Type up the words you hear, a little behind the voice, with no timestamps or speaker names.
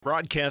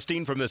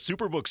Broadcasting from the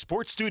Superbook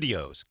Sports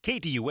Studios,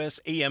 KDUS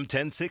AM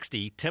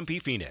 1060 Tempe,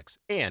 Phoenix,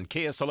 and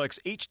KSLX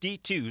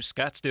HD2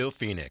 Scottsdale,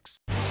 Phoenix.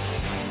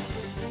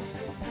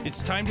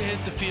 It's time to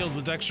hit the field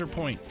with Extra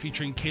Point,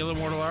 featuring Kayla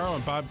Mortellaro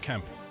and Bob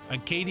Kemp on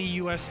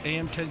KDUS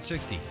AM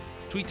 1060.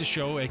 Tweet the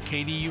show at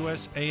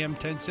KDUS AM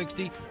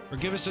 1060 or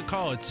give us a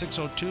call at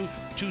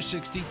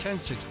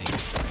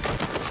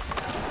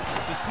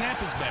 602-260-1060. The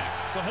snap is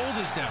back. The hold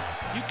is down.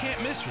 You can't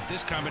miss with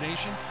this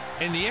combination.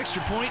 And the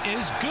Extra Point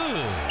is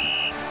good.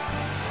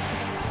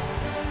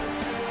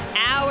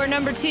 Hour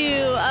number 2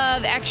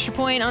 of Extra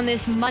Point on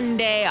this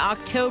Monday,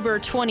 October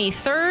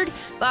 23rd.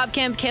 Bob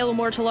Kemp, Kayla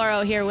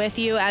Mortellaro here with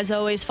you. As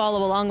always,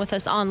 follow along with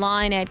us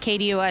online at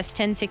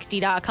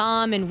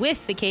KDUS1060.com and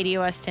with the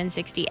KDUS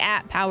 1060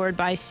 app powered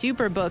by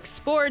Superbook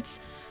Sports.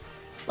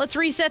 Let's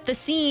reset the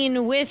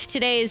scene with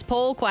today's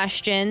poll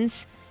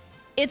questions.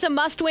 It's a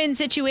must-win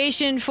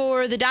situation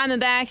for the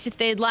Diamondbacks if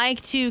they'd like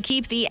to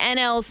keep the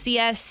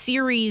NLCS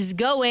series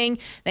going.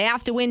 They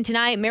have to win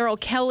tonight. Merrill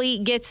Kelly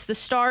gets the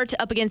start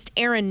up against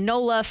Aaron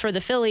Nola for the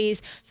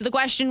Phillies. So the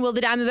question, will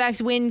the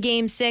Diamondbacks win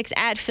Game 6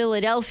 at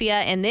Philadelphia?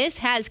 And this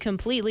has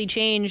completely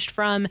changed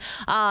from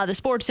the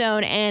Sports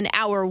Zone and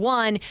Hour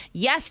 1.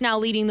 Yes, now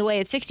leading the way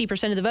at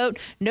 60% of the vote.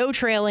 No,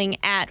 trailing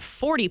at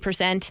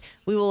 40%.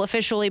 We will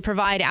officially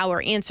provide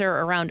our answer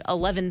around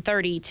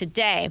 11:30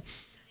 today.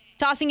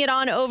 Tossing it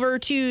on over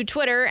to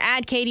Twitter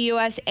at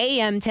KDUS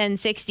AM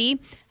 1060.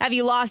 Have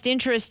you lost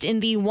interest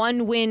in the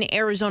one-win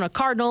Arizona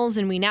Cardinals?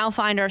 And we now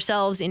find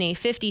ourselves in a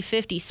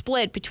 50-50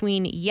 split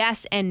between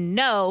yes and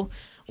no.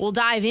 We'll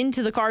dive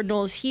into the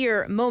Cardinals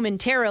here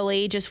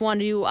momentarily. Just want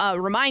to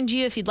remind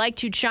you, if you'd like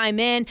to chime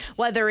in,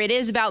 whether it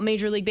is about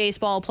Major League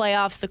Baseball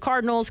playoffs, the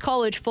Cardinals,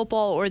 college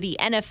football, or the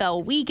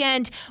NFL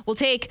weekend. We'll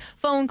take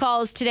phone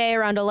calls today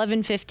around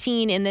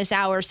 11:15 in this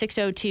hour,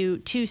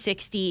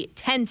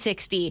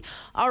 602-260-1060.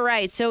 All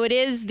right, so it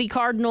is the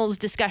Cardinals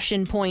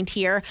discussion point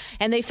here,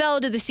 and they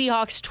fell to the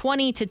Seahawks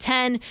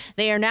 20-10.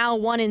 They are now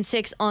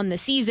 1-6 on the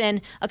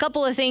season. A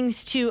couple of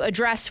things to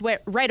address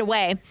right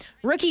away.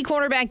 Rookie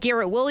cornerback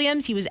Garrett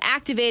Williams, he was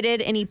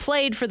activated and he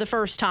played for the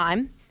first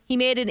time. He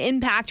made an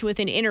impact with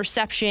an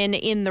interception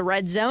in the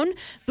red zone.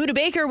 Budda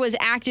Baker was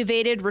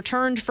activated,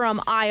 returned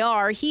from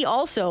IR. He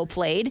also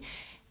played.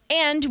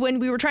 And when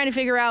we were trying to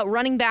figure out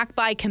running back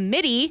by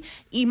committee,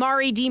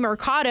 Emari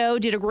Demercado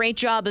did a great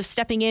job of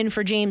stepping in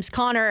for James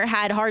Conner,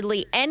 had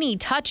hardly any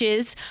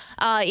touches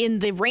in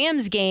the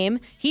Rams game.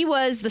 He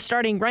was the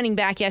starting running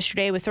back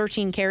yesterday with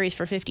 13 carries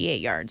for 58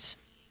 yards.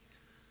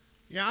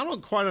 Yeah, I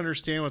don't quite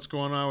understand what's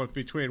going on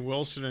between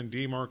Wilson and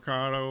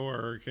Demercado,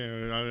 or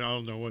I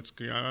don't know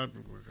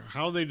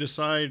how they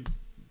decide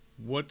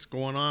what's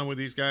going on with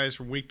these guys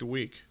from week to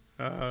week.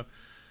 I'm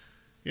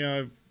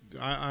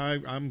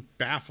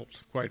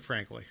baffled, quite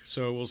frankly.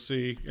 So we'll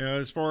see.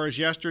 As far as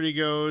yesterday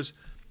goes,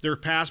 their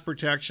pass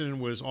protection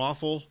was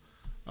awful.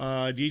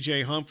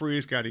 DJ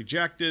Humphries got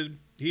ejected.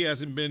 He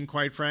hasn't been,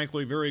 quite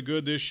frankly, very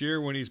good this year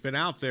when he's been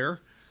out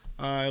there.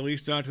 At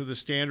least not to the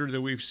standard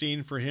that we've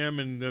seen for him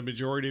in the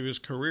majority of his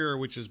career,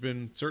 which has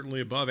been certainly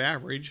above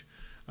average.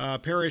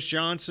 Paris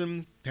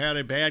Johnson had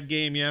a bad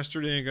game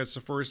yesterday. I think that's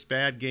the first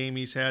bad game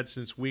he's had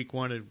since week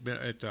 1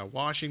 at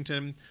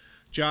Washington.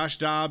 Josh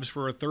Dobbs,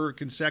 for a third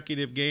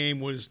consecutive game,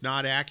 was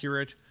not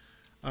accurate.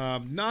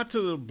 Not to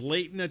the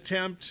blatant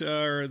attempt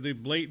or the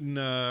blatant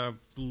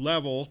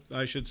level,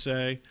 I should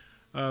say,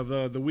 of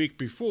the week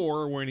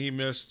before when he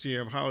missed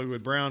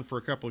Hollywood Brown for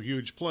a couple of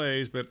huge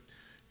plays, but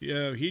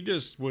yeah, he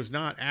just was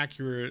not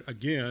accurate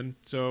again.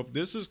 So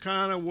this is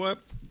kind of what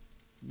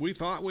we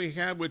thought we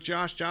had with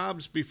Josh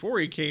Dobbs before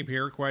he came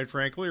here, quite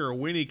frankly, or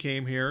when he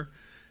came here.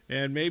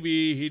 And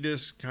maybe he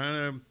just kind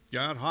of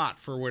got hot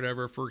for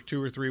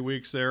 2 or 3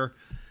 weeks there.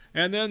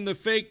 And then the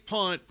fake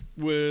punt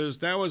was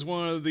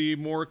one of the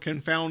more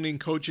confounding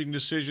coaching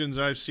decisions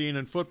I've seen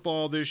in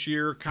football this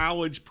year,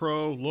 college,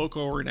 pro,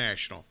 local, or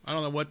national. I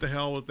don't know what the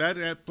hell.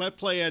 That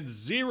play had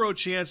zero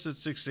chance to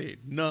succeed.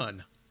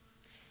 None.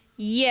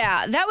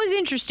 Yeah, that was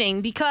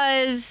interesting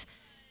because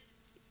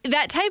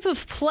that type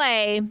of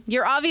play,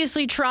 you're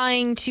obviously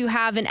trying to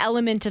have an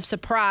element of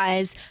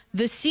surprise.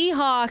 The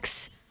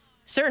Seahawks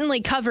certainly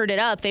covered it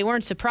up. They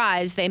weren't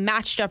surprised. They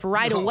matched up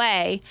right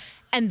away.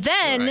 And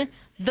then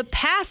the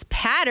pass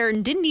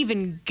pattern didn't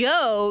even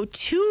go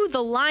to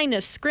the line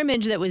of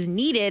scrimmage that was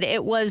needed.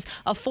 It was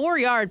a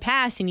 4-yard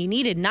pass, and you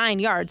needed 9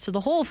 yards. So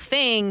the whole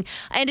thing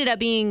ended up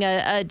being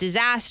a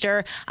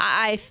disaster.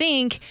 I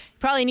think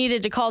probably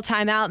needed to call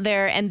timeout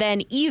there and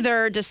then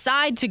either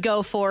decide to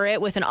go for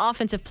it with an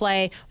offensive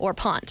play or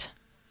punt.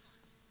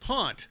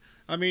 Punt.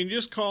 I mean,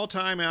 just call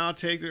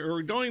timeout,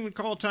 or don't even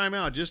call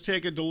timeout. Just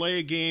take a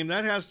delay game.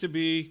 That has to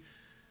be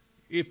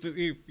if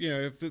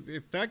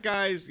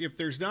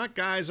there's not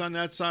guys on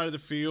that side of the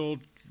field,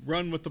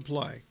 run with the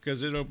play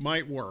because it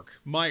might work.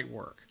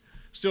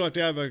 Still have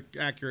to have an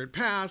accurate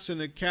pass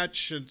and a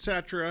catch,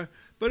 etc.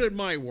 But it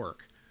might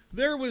work.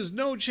 there was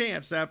no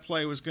chance that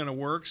play was going to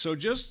work. So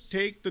just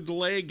take the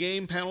delay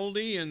game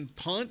penalty and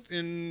punt.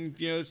 And,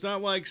 it's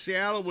not like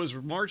Seattle was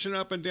marching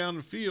up and down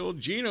the field.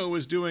 Geno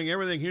was doing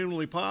everything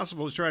humanly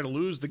possible to try to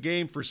lose the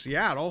game for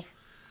Seattle.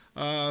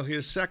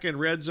 His second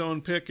red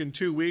zone pick in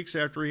 2 weeks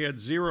after he had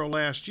 0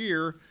 last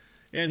year.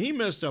 And he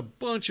missed a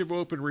bunch of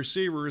open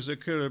receivers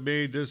that could have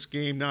made this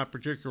game not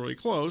particularly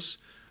close.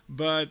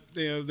 But,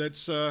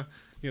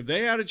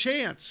 they had a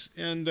chance,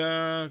 and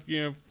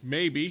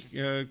maybe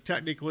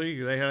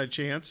technically they had a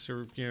chance,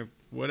 or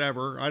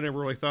whatever. I never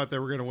really thought they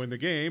were going to win the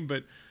game,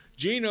 but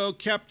Geno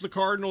kept the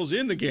Cardinals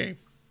in the game.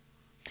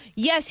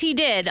 Yes, he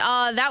did.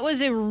 That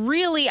was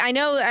I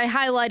know I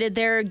highlighted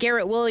there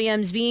Garrett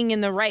Williams being in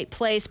the right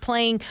place,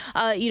 playing,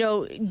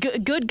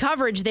 good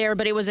coverage there,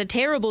 but it was a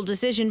terrible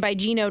decision by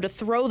Geno to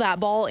throw that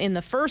ball in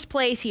the first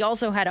place. He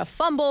also had a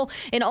fumble,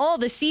 and all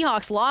the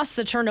Seahawks lost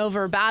the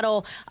turnover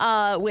battle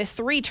with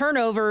 3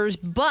 turnovers,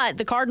 but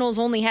the Cardinals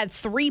only had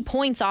 3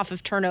 points off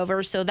of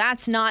turnovers, so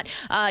that's not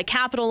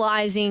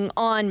capitalizing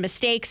on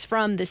mistakes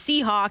from the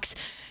Seahawks.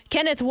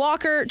 Kenneth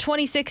Walker,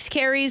 26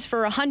 carries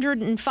for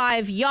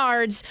 105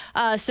 yards.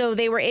 So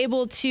they were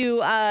able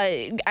to,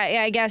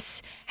 I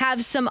guess,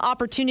 have some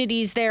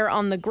opportunities there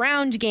on the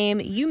ground game.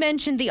 You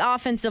mentioned the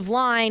offensive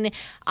line.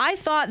 I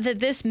thought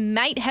that this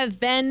might have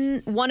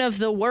been one of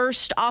the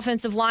worst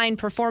offensive line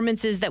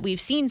performances that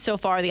we've seen so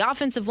far. The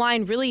offensive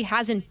line really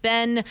hasn't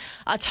been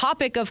a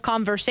topic of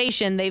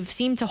conversation. They've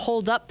seemed to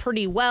hold up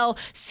pretty well.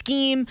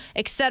 Scheme,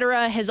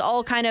 etc., has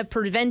all kind of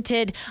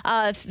prevented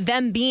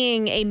them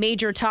being a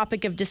major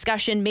topic of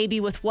discussion, maybe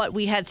with what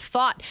we had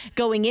thought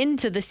going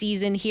into the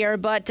season here.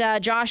 But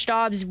Josh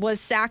Dobbs was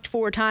sacked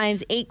 4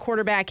 times, 8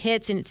 quarterback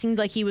hits, and it seemed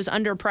like he was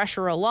under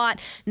pressure a lot.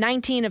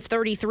 19 of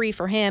 33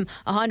 for him,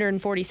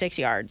 146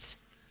 yards.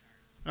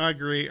 I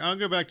agree. I'll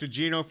go back to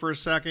Geno for a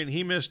second.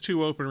 He missed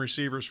 2 open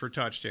receivers for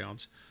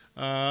touchdowns.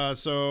 That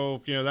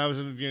was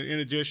in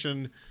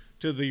addition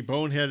to the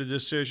boneheaded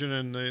decision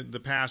and the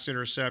pass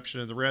interception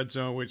in the red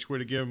zone, which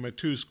would have given him a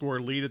 2-score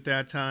lead at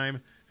that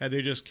time had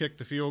they just kicked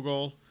the field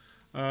goal.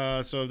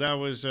 So that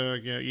was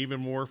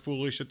even more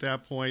foolish at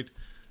that point.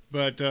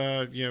 But,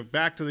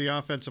 back to the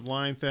offensive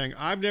line thing.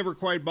 I've never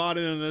quite bought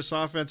into this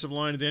offensive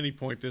line at any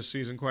point this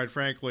season, quite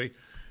frankly,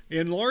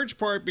 in large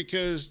part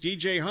because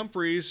DJ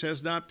Humphries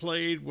has not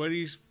played what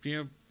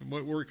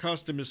what we're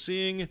accustomed to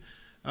seeing.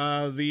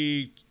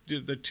 The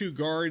 2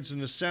 guards in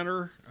the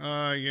center,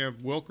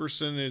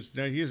 Wilkerson he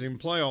doesn't even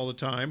play all the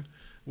time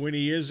when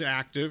he is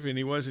active, and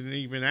he wasn't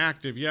even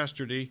active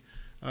yesterday.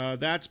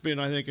 That's been,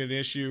 I think, an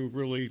issue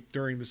really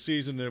during the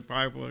season that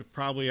I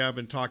probably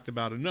haven't talked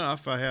about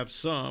enough. I have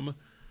some.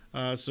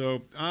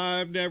 So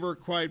I've never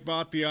quite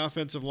bought the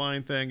offensive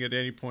line thing at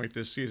any point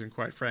this season,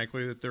 quite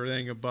frankly, that they're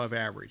anything above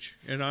average.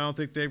 And I don't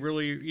think they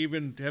really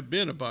even have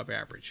been above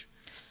average.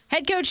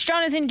 Head coach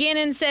Jonathan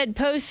Gannon said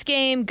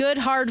post-game, good,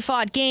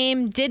 hard-fought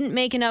game, didn't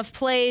make enough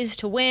plays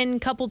to win,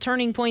 couple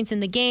turning points in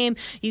the game.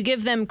 You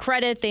give them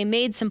credit. They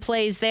made some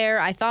plays there.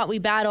 I thought we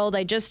battled.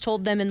 I just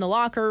told them in the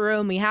locker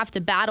room we have to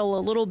battle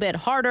a little bit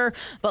harder,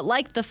 but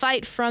like the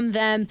fight from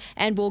them,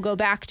 and we'll go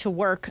back to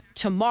work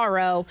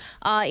tomorrow.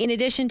 In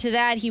addition to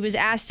that, he was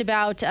asked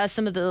about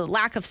some of the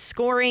lack of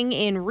scoring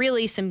in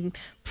really some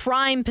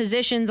prime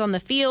positions on the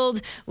field.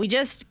 We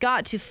just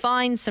got to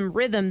find some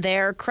rhythm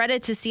there.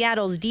 Credit to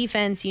Seattle's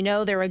defense.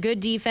 They're a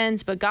good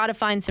defense, but got to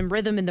find some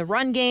rhythm in the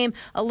run game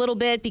a little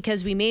bit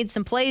because we made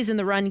some plays in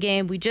the run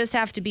game. We just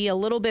have to be a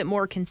little bit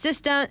more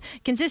consistent,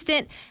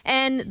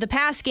 and the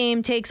pass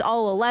game takes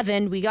all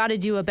 11. We got to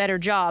do a better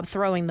job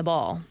throwing the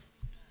ball.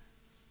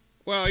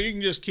 Well, you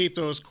can just keep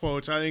those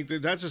quotes. I think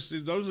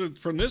those are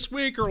from this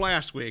week or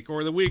last week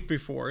or the week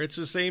before. It's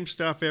the same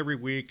stuff every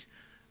week.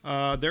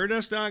 They're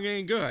just not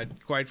getting good,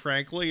 quite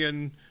frankly.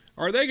 And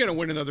are they going to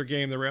win another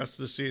game the rest of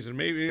the season?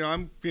 Maybe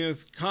I'm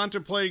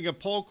contemplating a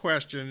poll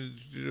question.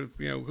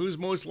 Who's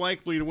most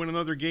likely to win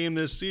another game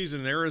this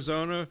season?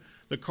 Arizona,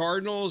 the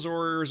Cardinals,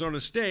 or Arizona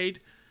State?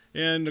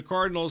 And the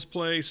Cardinals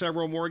play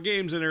several more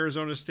games than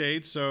Arizona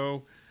State,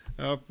 so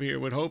I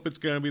would hope it's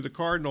going to be the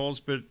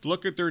Cardinals. But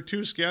look at their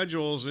 2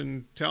 schedules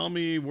and tell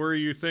me where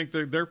you think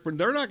they're not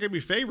going to be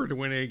favored to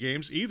win any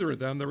games, either of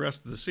them, the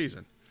rest of the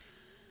season.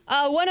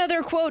 One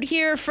other quote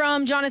here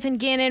from Jonathan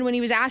Gannon when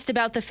he was asked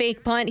about the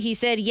fake punt. He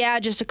said, yeah,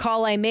 just a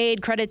call I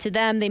made. Credit to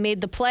them. They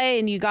made the play,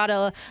 and you got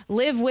to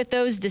live with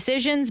those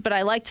decisions. But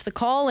I liked the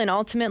call, and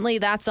ultimately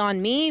that's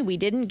on me. We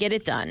didn't get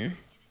it done.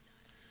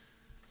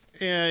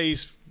 Yeah,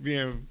 he's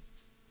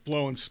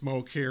blowing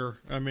smoke here.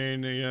 I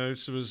mean,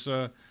 this was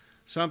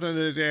something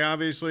that they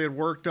obviously had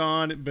worked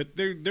on, but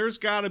there's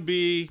got to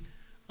be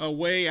a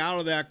way out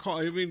of that call.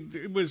 I mean,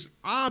 it was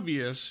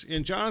obvious,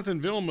 and Jonathan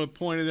Vilma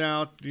pointed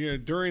out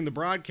during the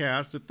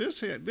broadcast that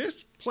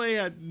this play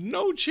had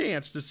no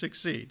chance to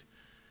succeed.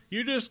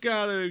 You just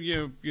gotta,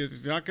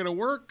 it's not gonna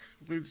work.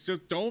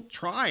 Just don't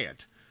try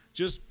it.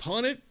 Just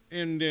punt it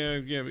and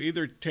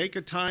either take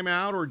a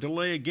timeout or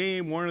delay a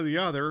game, one or the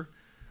other.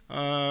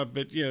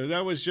 But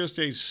that was just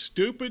a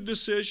stupid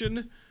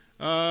decision.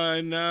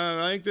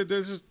 I think that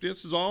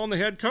this is all on the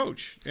head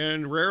coach.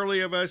 And rarely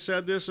have I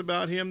said this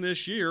about him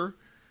this year.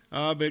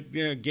 But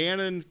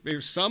Gannon,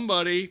 if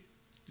somebody,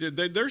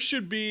 there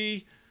should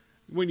be,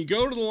 when you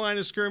go to the line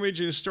of scrimmage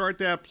and start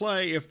that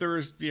play, if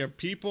there's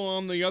people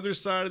on the other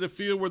side of the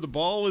field where the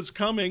ball is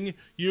coming,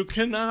 you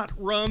cannot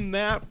run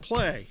that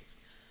play.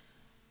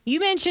 You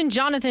mentioned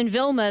Jonathan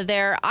Vilma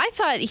there. I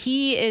thought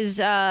he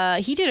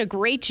did a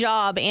great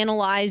job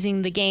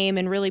analyzing the game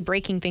and really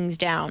breaking things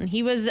down.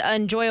 He was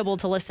enjoyable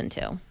to listen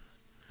to.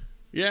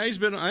 Yeah, he's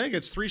been, I think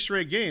it's 3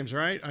 straight games,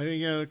 right? I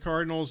think the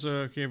Cardinals,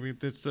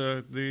 it's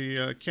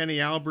the Kenny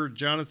Albert,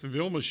 Jonathan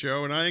Vilma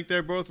show, and I think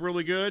they're both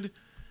really good.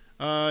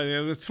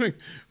 The thing,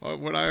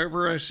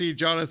 whenever I see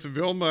Jonathan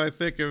Vilma, I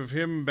think of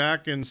him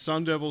back in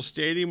Sun Devil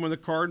Stadium when the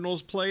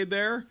Cardinals played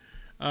there.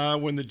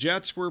 When the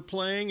Jets were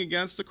playing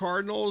against the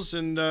Cardinals,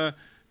 and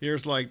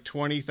there's like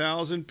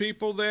 20,000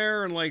 people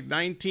there, and like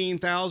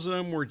 19,000 of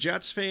them were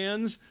Jets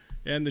fans,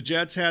 and the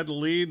Jets had the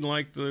lead in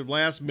like the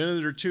last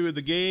minute or two of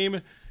the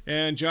game,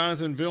 and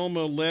Jonathan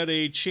Vilma led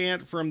a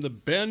chant from the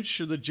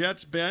bench, the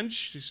Jets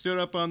bench. He stood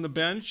up on the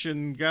bench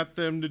and got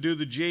them to do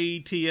the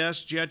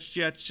JETS, Jets,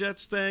 Jets,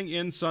 Jets thing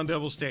in Sun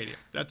Devil Stadium.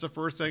 That's the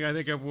first thing I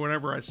think of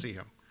whenever I see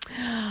him.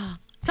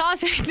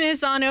 Tossing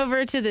this on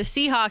over to the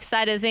Seahawks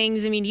side of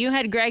things. I mean, you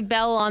had Greg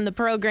Bell on the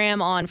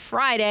program on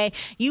Friday.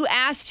 You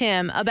asked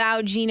him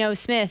about Geno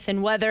Smith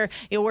and whether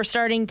we're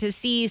starting to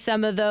see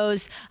some of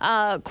those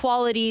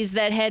qualities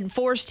that had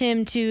forced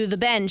him to the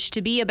bench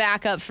to be a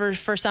backup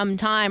for some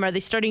time. Are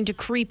they starting to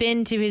creep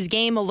into his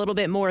game a little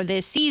bit more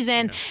this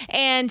season? Yeah.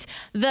 And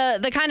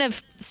the kind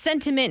of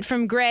sentiment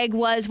from Greg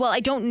was, well, I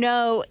don't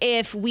know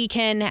if we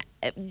can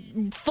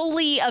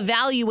fully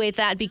evaluate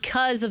that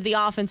because of the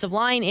offensive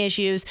line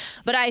issues.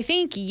 But I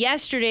think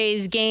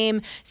yesterday's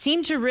game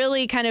seemed to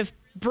really kind of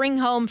bring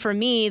home for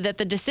me that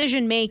the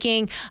decision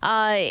making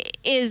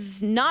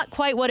is not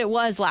quite what it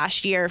was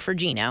last year for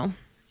Geno.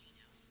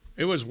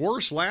 It was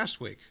worse last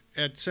week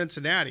at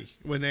Cincinnati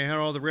when they had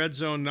all the red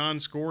zone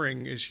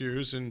non-scoring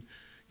issues, and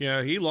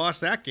he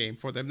lost that game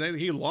for them.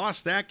 He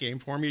lost that game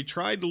for him. He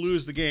tried to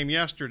lose the game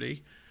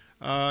yesterday.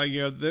 I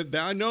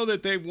know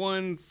that they've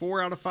won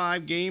 4 out of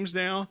 5 games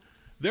now.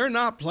 They're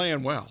not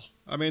playing well.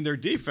 I mean, their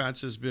defense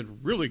has been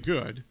really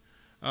good,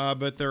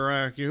 but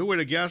they're who would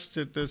have guessed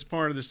at this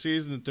part of the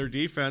season that their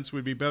defense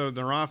would be better than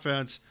their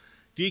offense?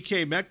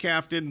 DK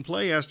Metcalf didn't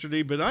play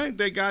yesterday, but I think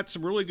they got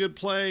some really good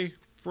play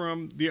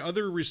from the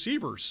other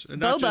receivers,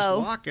 and not just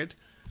Lockett.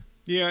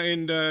 Yeah,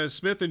 and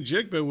Smith and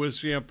Jigba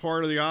was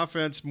part of the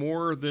offense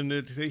more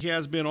than he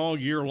has been all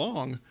year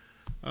long.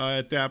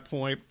 At that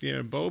point,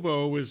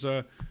 Bobo was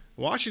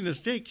Washington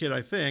State kid,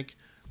 I think,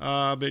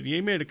 but he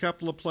made a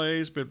couple of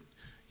plays. But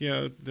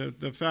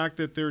the fact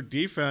that their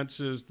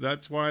defense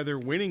that's why they're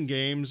winning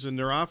games, and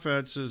their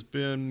offense has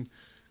been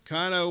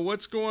kind of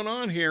what's going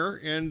on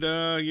here. And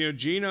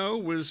Geno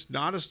was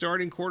not a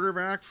starting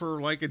quarterback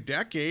for like a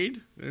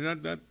decade.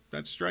 And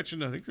that's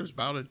stretching. I think it was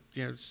about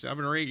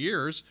 7 or 8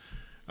 years.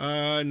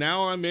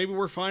 Now maybe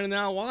we're finding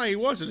out why he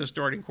wasn't a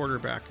starting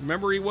quarterback.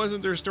 Remember, he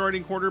wasn't their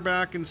starting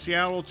quarterback in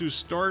Seattle to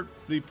start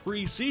the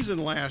preseason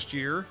last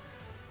year.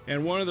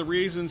 And one of the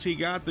reasons he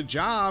got the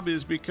job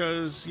is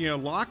because,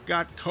 Locke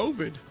got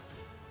COVID.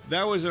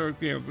 That was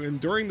and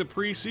during the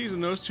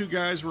preseason, those two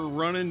guys were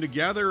running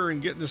together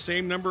and getting the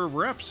same number of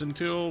reps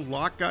until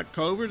Locke got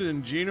COVID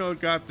and Geno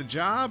got the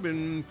job,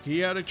 and he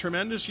had a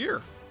tremendous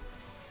year.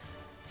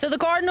 So the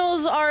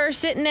Cardinals are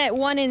sitting at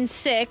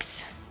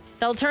 1-6.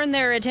 They'll turn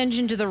their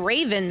attention to the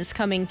Ravens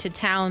coming to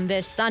town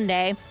this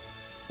Sunday.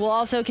 We'll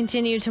also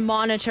continue to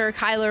monitor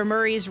Kyler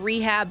Murray's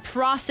rehab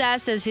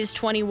process as his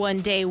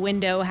 21-day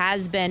window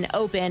has been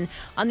open.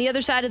 On the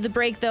other side of the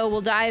break, though,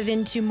 we'll dive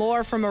into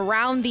more from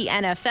around the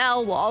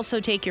NFL. We'll also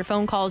take your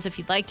phone calls if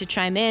you'd like to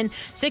chime in.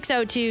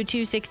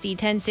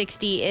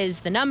 602-260-1060 is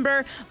the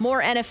number.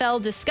 More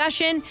NFL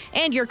discussion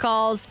and your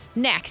calls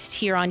next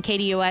here on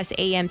KDUS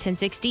AM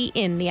 1060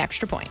 in the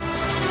Extra Point.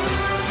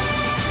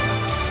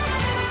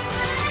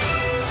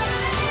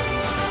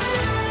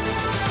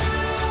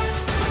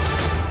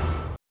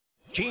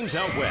 James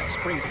Out West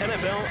brings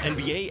NFL,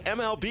 NBA,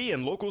 MLB,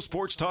 and local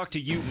sports talk to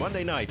you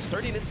Monday night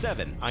starting at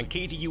 7 on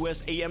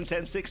KDUS AM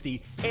 1060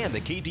 and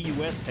the KDUS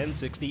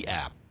 1060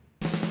 app.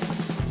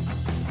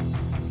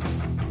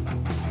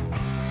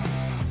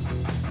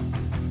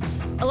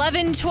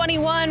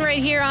 $11:21 right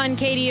here on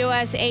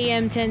KDUS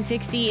AM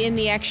 1060 in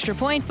the Extra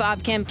Point.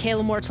 Bob Kemp,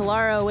 Kayla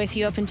Mortellaro with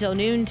you up until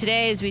noon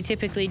today, as we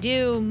typically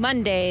do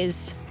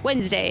Mondays,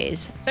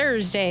 Wednesdays,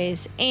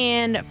 Thursdays,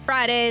 and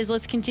Fridays.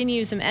 Let's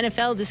continue some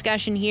NFL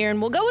discussion here,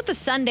 and we'll go with the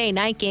Sunday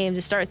night game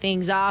to start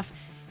things off.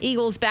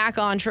 Eagles back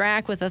on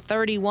track with a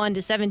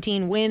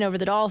 31-17 win over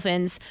the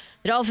Dolphins.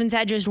 The Dolphins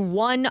had just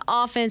one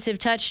offensive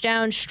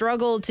touchdown,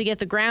 struggled to get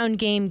the ground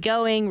game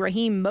going.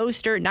 Raheem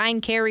Mostert, 9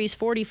 carries,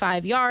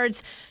 45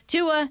 yards.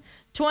 Tua,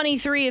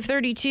 23 of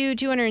 32,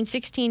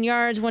 216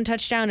 yards, 1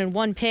 touchdown and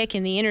 1 pick,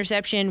 and the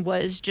interception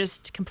was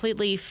just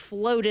completely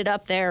floated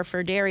up there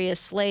for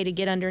Darius Slay to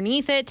get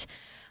underneath it.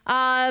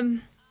 I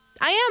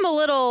am a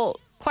little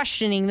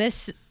questioning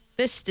this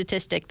this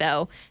statistic,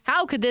 though.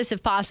 How could this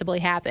have possibly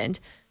happened?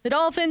 The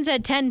Dolphins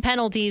had 10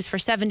 penalties for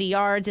 70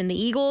 yards, and the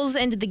Eagles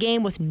ended the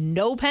game with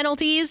no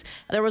penalties.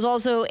 There was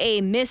also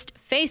a missed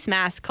face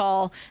mask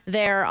call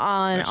there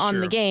on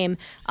the game.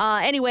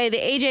 Anyway,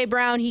 the A.J.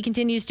 Brown, he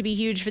continues to be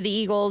huge for the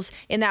Eagles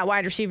in that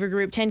wide receiver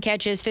group. 10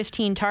 catches,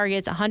 15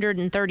 targets,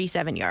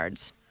 137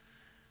 yards.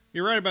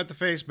 You're right about the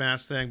face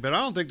mask thing, but I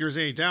don't think there's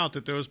any doubt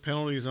that those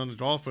penalties on the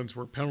Dolphins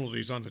were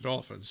penalties on the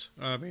Dolphins.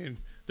 I mean,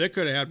 they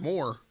could have had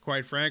more,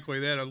 quite frankly.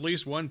 They had at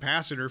least one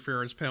pass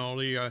interference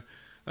penalty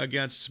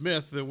against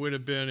Smith that would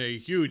have been a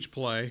huge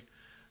play.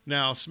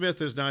 Now, Smith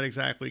has not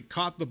exactly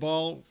caught the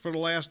ball for the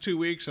last 2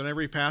 weeks on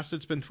every pass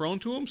that's been thrown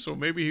to him, so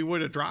maybe he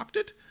would have dropped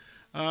it.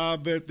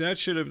 But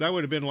that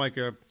would have been like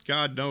a,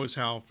 God knows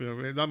how,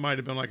 that might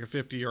have been like a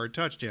 50-yard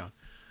touchdown,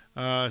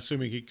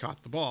 assuming he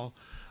caught the ball.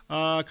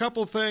 A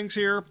couple of things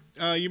here.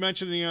 You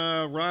mentioned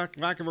the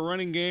lack of a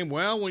running game.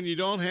 Well, when you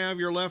don't have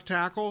your left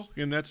tackle,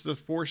 and that's the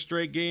 4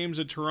 straight games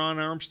that Teron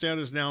Armstead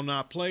has now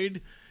not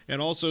played,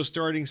 and also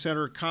starting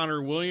center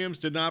Garrett Williams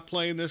did not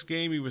play in this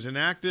game. He was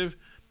inactive.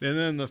 And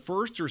then the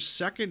first or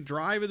second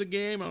drive of the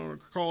game, I don't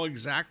recall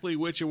exactly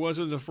which it was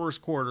in the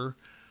first quarter,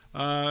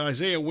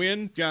 Isaiah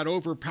Wynn got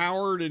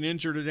overpowered and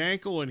injured an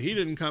ankle, and he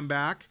didn't come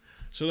back.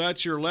 So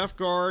that's your left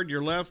guard,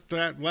 your left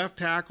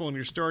tackle, and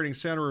your starting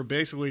center who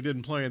basically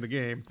didn't play in the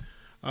game.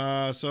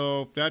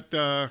 So that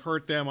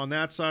hurt them on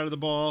that side of the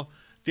ball.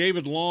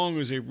 David Long,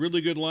 who's a really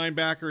good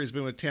linebacker, has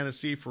been with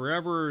Tennessee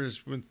forever, has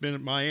been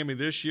at Miami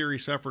this year. He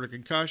suffered a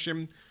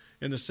concussion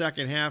in the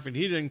second half, and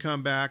he didn't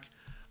come back.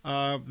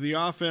 The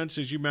offense,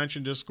 as you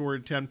mentioned, just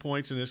scored 10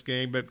 points in this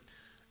game. But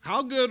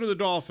how good are the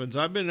Dolphins?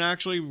 I've been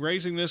actually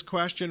raising this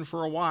question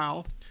for a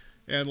while,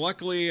 and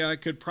luckily I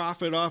could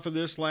profit off of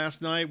this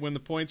last night when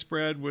the point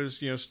spread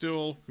was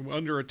still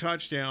under a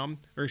touchdown,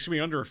 or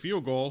under a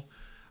field goal.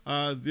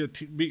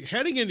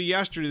 Heading into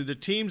yesterday, the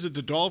teams that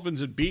the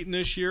Dolphins had beaten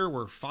this year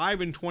were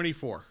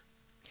 5-24.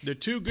 The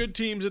 2 good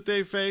teams that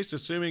they faced,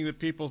 assuming that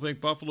people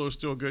think Buffalo is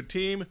still a good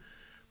team,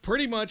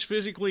 pretty much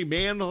physically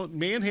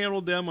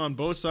manhandled them on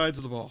both sides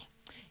of the ball.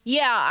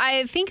 Yeah,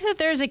 I think that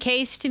there's a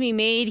case to be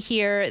made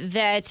here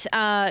that,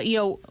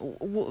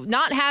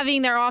 not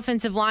having their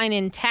offensive line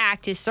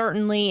intact is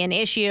certainly an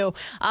issue,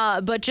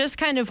 but just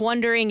kind of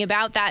wondering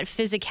about that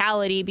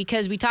physicality,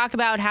 because we talk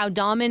about how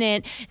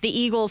dominant the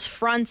Eagles'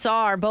 fronts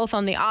are, both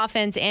on the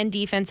offense and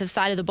defensive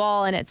side of the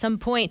ball, and at some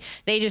point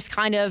they just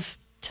kind of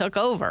took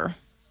over.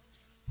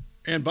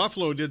 And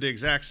Buffalo did the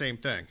exact same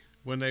thing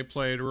when they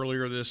played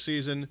earlier this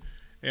season.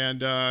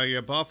 And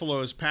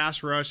Buffalo's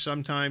pass rush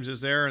sometimes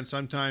is there and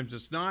sometimes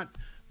it's not,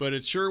 but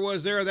it sure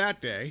was there that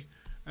day.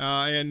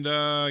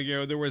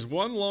 There was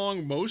one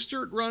long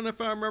Mostert run, if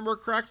I remember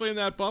correctly, in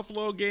that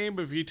Buffalo game.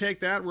 But if you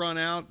take that run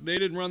out, they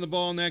didn't run the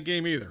ball in that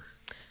game either.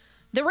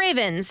 The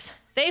Ravens,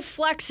 they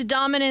flexed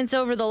dominance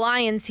over the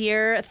Lions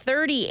here,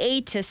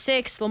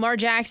 38-6. Lamar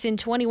Jackson,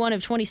 21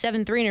 of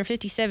 27,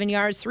 357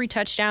 yards, 3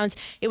 touchdowns.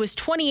 It was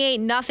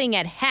 28-0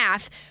 at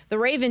half. The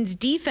Ravens'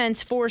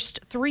 defense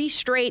forced 3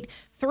 straight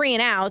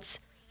 3-and-outs.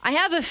 I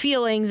have a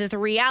feeling that the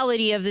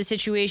reality of the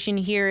situation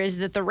here is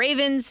that the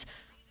Ravens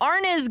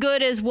aren't as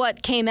good as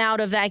what came out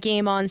of that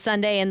game on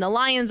Sunday, and the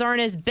Lions aren't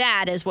as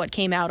bad as what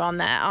came out on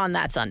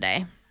that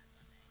Sunday.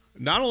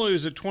 Not only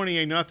was it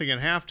 28-0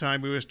 at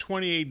halftime, it was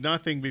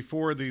 28-0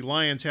 before the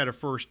Lions had a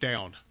first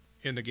down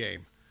in the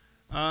game.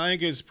 I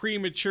think it was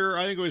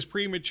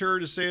premature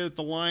to say that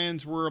the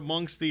Lions were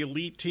amongst the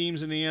elite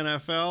teams in the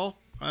NFL.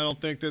 I don't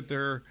think that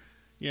they're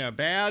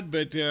bad,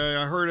 but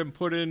I heard him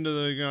put into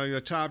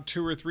the top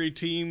 2 or 3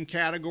 team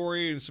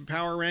category in some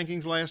power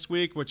rankings last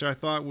week, which I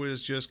thought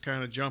was just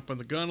kind of jumping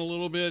the gun a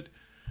little bit.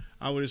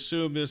 I would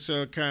assume this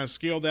kind of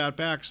scaled that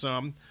back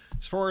some.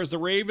 As far as the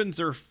Ravens,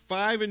 they're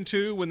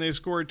 5-2 when they've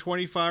scored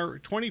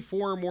 24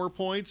 or more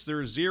points.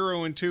 They're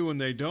 0-2 when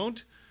they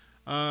don't.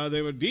 They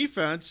have a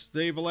defense.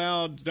 They've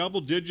allowed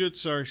single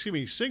digits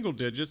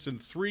in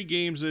 3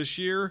 games this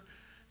year.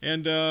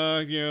 And,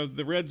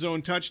 the red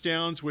zone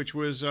touchdowns, which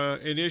was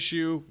an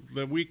issue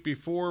the week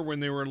before when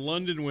they were in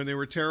London, when they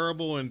were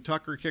terrible, and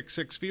Tucker kicked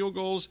 6 field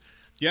goals.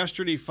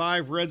 Yesterday,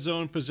 5 red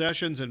zone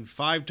possessions and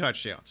 5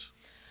 touchdowns.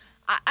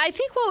 I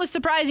think what was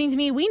surprising to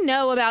me, we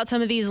know about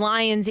some of these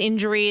Lions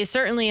injuries,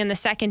 certainly in the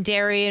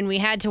secondary, and we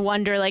had to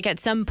wonder, at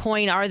some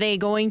point, are they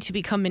going to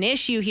become an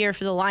issue here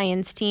for the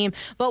Lions team?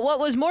 But what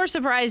was more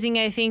surprising,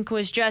 I think,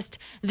 was just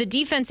the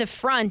defensive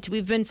front.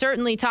 We've been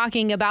certainly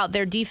talking about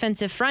their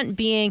defensive front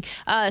being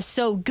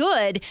so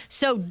good,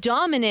 so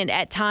dominant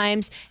at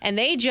times, and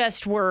they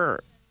just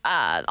were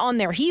on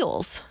their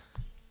heels.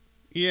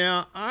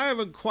 Yeah, I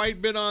haven't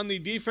quite been on the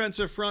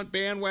defensive front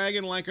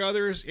bandwagon like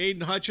others.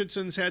 Aiden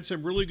Hutchinson's had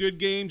some really good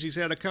games. He's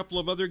had a couple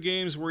of other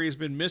games where he's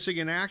been missing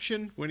in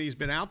action when he's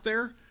been out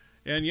there.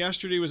 And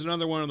yesterday was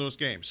another one of those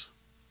games.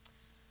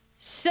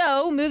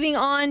 So, moving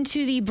on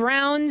to the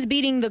Browns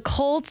beating the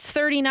Colts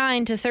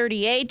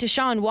 39-38.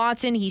 Deshaun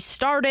Watson, he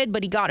started,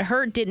 but he got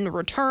hurt, didn't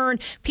return.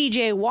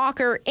 PJ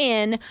Walker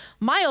in.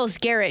 Myles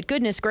Garrett,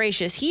 goodness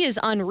gracious, he is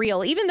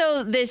unreal. Even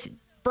though this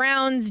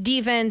Browns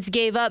defense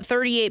gave up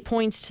 38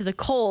 points to the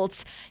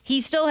Colts.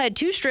 He still had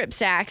 2 strip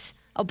sacks,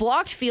 a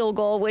blocked field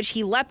goal, which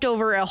he leapt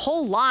over a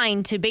whole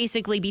line to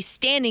basically be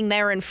standing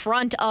there in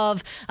front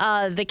of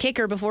the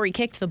kicker before he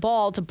kicked the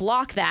ball to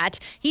block that.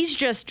 He's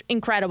just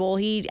incredible.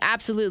 He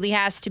absolutely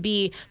has to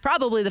be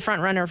probably the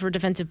front runner for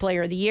Defensive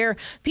Player of the Year.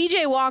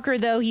 PJ Walker,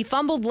 though, he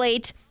fumbled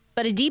late,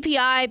 but a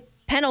DPI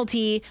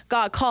penalty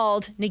got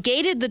called,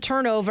 negated the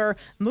turnover,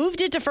 moved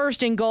it to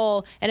 1st and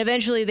goal, and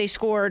eventually they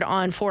scored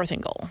on 4th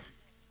and goal.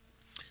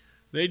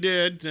 They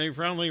did. They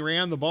finally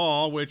ran the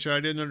ball, which I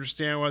didn't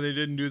understand why they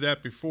didn't do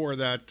that before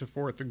that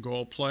 4th and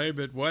goal play,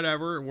 but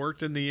whatever. It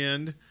worked in the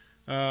end.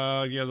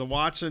 The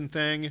Watson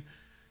thing,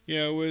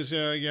 was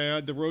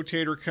the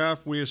rotator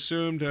cuff. We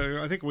assumed,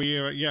 I think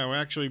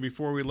actually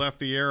before we left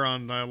the air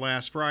on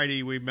last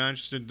Friday, we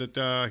mentioned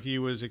that he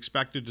was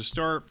expected to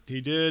start.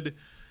 He did.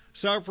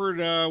 Suffered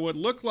what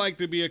looked like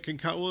to be a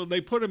concussion. Well, they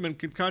put him in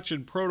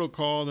concussion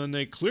protocol, and then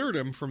they cleared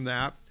him from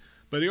that.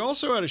 But he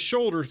also had a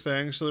shoulder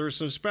thing, so there's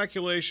some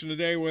speculation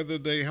today whether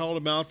they held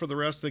him out for the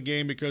rest of the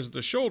game because of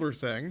the shoulder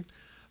thing.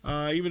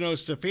 Even though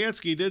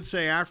Stefanski did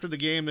say after the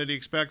game that he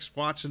expects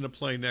Watson to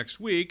play next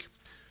week.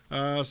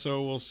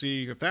 So we'll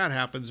see if that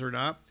happens or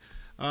not.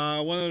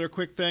 One other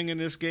quick thing in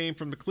this game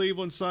from the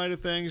Cleveland side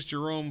of things,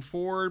 Jerome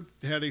Ford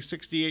had a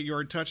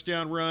 68-yard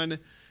touchdown run.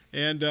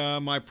 And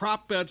my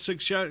prop bet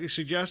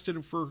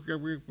suggested for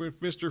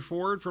Mr.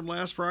 Ford from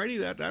last Friday,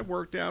 that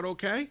worked out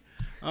okay.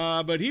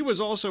 But he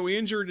was also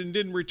injured and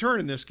didn't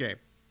return in this game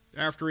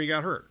after he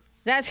got hurt.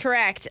 That's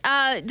correct.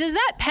 Does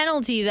that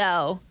penalty,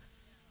 though,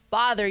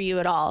 bother you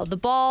at all? The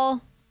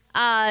ball,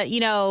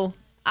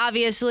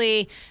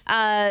 obviously,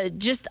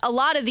 just a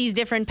lot of these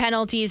different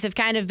penalties have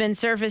kind of been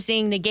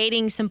surfacing,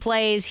 negating some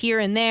plays here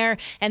and there,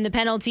 and the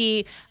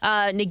penalty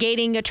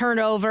negating a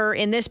turnover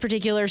in this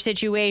particular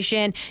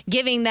situation,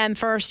 giving them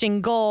 1st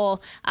and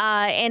goal,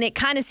 and it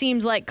kind of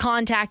seems like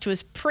contact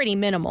was pretty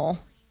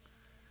minimal.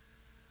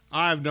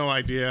 I have no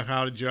idea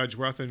how to judge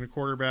whether the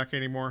quarterback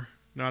anymore.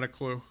 Not a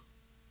clue.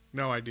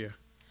 No idea.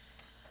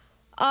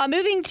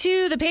 Moving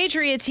to the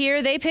Patriots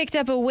here, they picked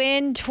up a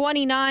win,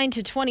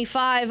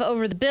 29-25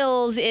 over the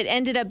Bills. It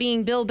ended up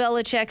being Bill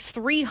Belichick's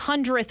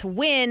 300th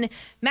win.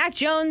 Mac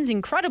Jones,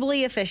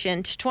 incredibly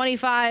efficient,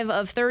 25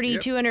 of 30,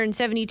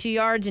 272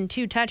 yards and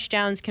 2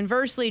 touchdowns.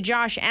 Conversely,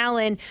 Josh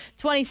Allen,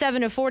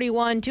 27 of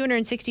 41,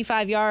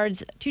 265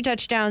 yards, 2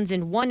 touchdowns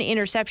and 1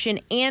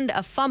 interception and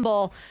a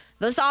fumble.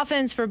 This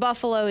offense for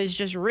Buffalo is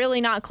just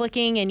really not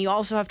clicking, and you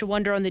also have to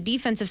wonder on the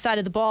defensive side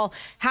of the ball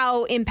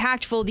how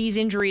impactful these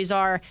injuries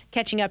are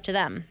catching up to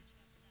them.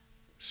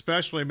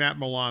 Especially Matt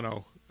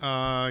Milano.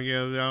 I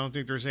don't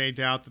think there's any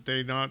doubt that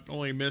they not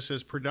only miss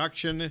his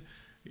production,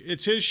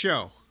 it's his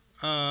show.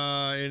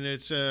 And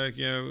it's,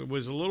 it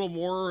was a little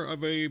more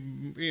of a,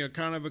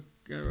 kind of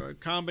a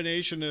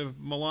combination of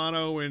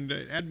Milano and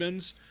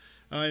Edmonds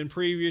in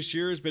previous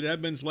years, but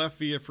Edmonds left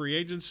via free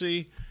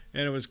agency.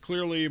 And it was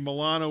clearly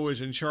Milano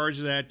was in charge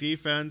of that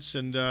defense.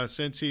 And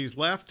since he's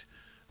left,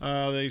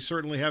 they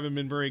certainly haven't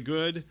been very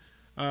good.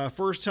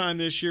 First time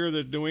this year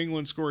that New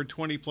England scored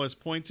 20-plus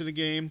points in a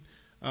game.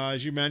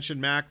 As you mentioned,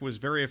 Mac was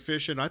very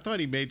efficient. I thought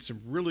he made some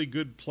really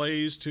good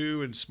plays,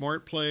 too, and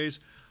smart plays.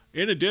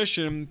 In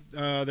addition,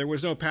 there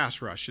was no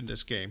pass rush in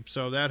this game,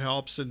 so that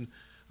helps. And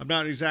I'm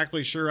not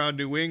exactly sure how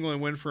New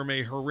England went from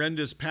a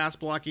horrendous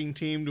pass-blocking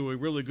team to a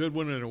really good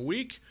one in a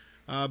week,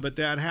 but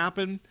that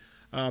happened.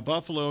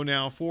 Buffalo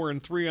now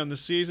 4-3 on the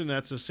season.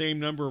 That's the same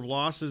number of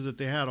losses that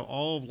they had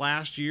all of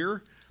last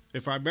year.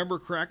 If I remember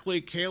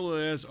correctly,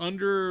 Kayla is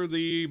under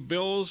the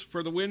Bills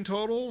for the win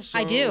total. So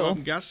I do.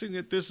 I'm guessing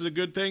that this is a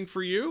good thing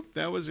for you.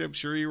 I'm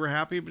sure you were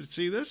happy to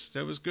see this.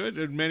 That was good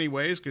in many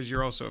ways because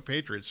you're also a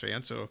Patriots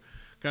fan. So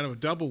kind of a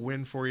double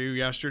win for you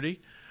yesterday.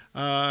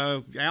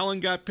 Allen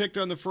got picked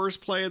on the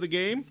first play of the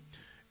game.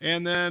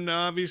 And then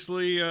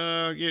obviously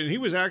he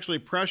was actually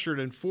pressured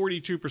in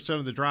 42%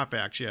 of the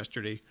dropbacks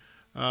yesterday.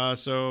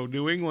 So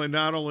New England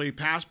not only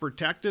pass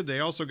protected, they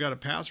also got a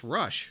pass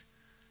rush.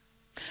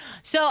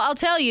 So I'll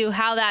tell you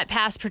how that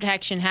pass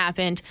protection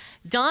happened.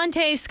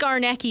 Dante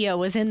Scarnecchia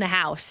was in the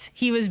house.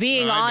 He was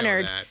being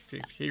honored.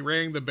 He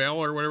rang the bell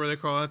or whatever they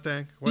call that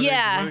thing. What do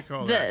they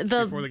call that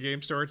before the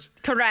game starts?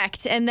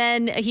 Correct. And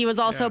then he was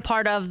also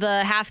part of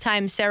the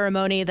halftime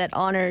ceremony that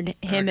honored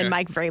him and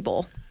Mike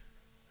Vrabel.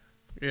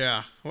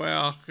 Yeah.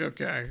 Well,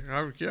 okay.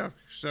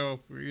 So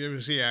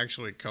was he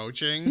actually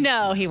coaching?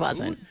 No, he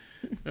wasn't.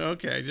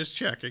 Okay, just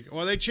checking.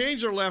 Well, they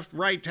changed their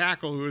right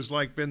tackle, who has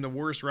been the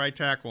worst right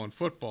tackle in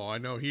football. I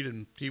know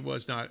he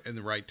was not in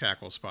the right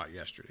tackle spot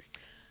yesterday.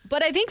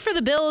 But I think for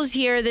the Bills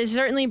here, this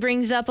certainly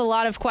brings up a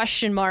lot of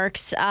question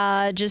marks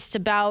just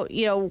about,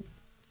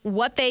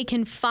 what they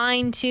can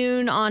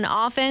fine-tune on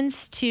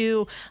offense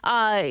to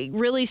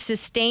really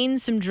sustain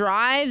some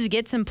drives,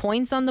 get some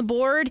points on the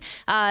board.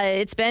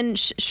 It's been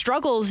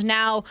struggles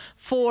now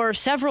for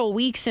several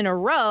weeks in a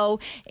row.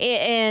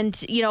 And,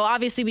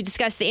 obviously we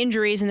discussed the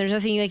injuries, and there's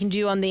nothing they can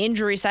do on the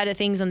injury side of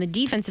things on the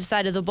defensive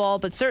side of the ball,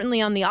 but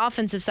certainly on the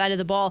offensive side of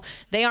the ball,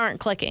 they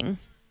aren't clicking.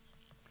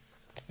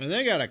 And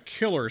they got a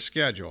killer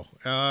schedule.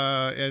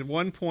 At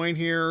one point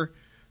here,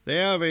 they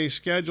have a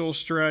schedule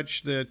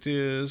stretch that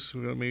is,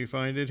 let me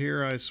find it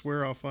here. I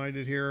swear I'll find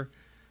it here.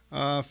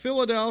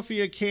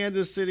 Philadelphia,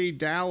 Kansas City,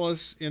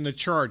 Dallas, and the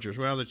Chargers.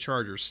 Well, the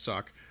Chargers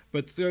suck.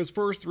 But those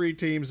first three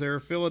teams there,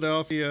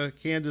 Philadelphia,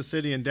 Kansas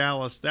City, and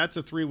Dallas, that's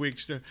a 3-week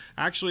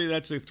actually,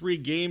 that's a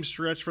 3-game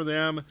stretch for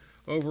them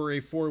over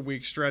a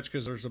 4-week stretch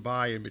because there's a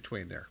bye in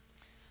between there.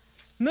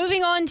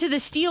 Moving on to the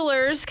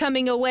Steelers,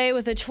 coming away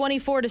with a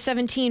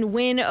 24-17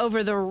 win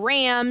over the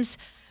Rams.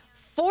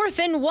 4th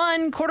and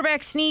 1,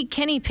 quarterback sneak,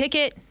 Kenny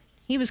Pickett.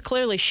 He was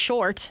clearly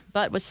short,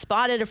 but was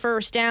spotted a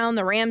first down.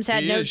 The Rams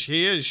had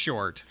He is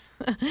short.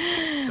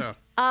 So.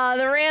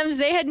 The Rams,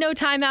 they had no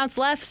timeouts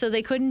left, so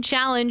they couldn't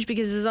challenge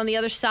because it was on the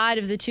other side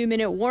of the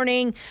 2-minute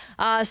warning.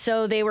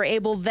 So they were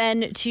able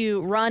then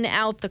to run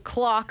out the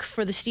clock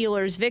for the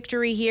Steelers'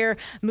 victory here,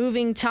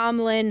 moving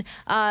Tomlin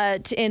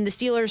and the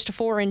Steelers to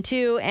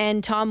 4-2,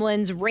 and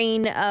Tomlin's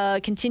reign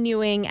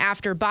continuing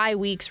after bye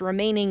weeks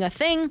remaining a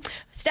thing.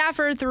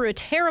 Stafford threw a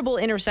terrible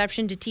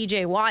interception to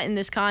T.J. Watt in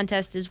this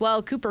contest as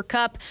well. Cooper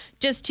Kupp,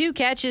 just 2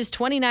 catches,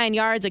 29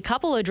 yards, a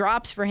couple of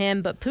drops for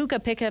him, but Puka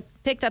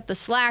picked up the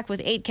slack with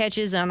 8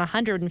 catches on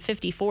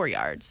 154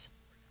 yards.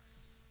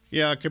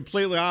 Yeah,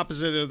 completely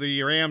opposite of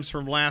the Rams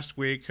from last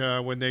week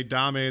when they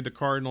dominated the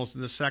Cardinals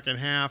in the second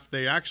half.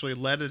 They actually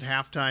led at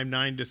halftime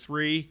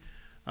 9-3,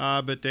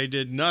 but they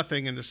did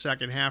nothing in the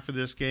second half of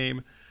this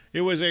game.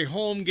 It was a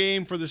home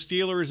game for the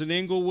Steelers in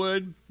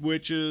Inglewood,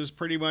 which is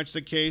pretty much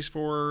the case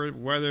for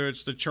whether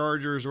it's the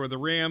Chargers or the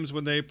Rams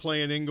when they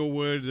play in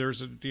Inglewood.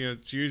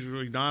 It's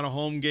usually not a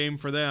home game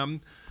for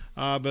them,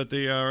 but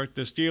the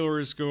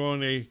Steelers go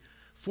on a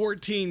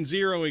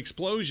 14-0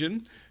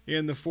 explosion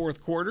in the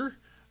fourth quarter.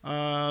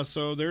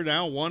 So they're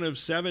now one of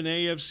 7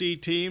 AFC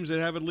teams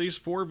that have at least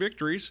 4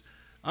 victories.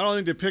 I don't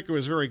think the pick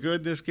was very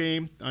good this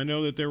game. I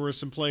know that there were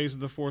some plays in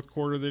the fourth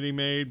quarter that he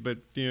made, but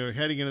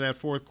heading into that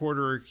fourth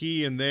quarter,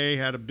 he and they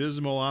had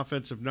abysmal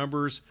offensive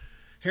numbers.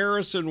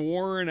 Harris and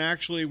Warren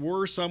actually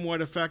were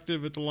somewhat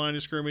effective at the line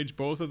of scrimmage,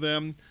 both of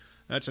them.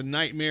 That's a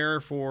nightmare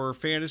for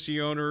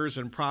fantasy owners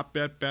and prop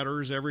bet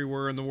bettors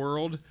everywhere in the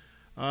world.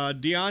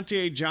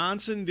 Deontay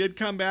Johnson did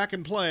come back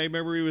and play.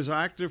 Remember, he was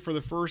active for the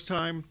first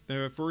time,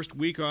 the first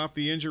week off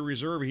the injury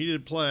reserve. He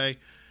did play.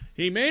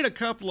 He made a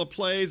couple of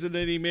plays, and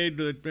then he made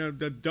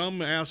the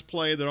dumb-ass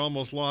play that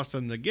almost lost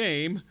him the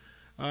game.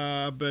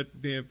 But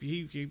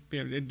he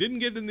didn't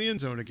get in the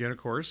end zone again, of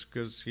course,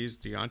 because he's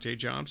Deontay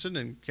Johnson,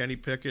 and Kenny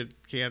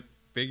Pickett can't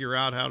figure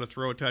out how to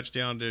throw a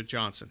touchdown to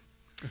Johnson,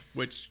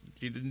 which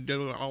he didn't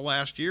do all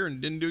last year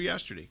and didn't do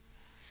yesterday.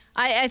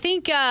 I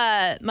think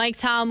Mike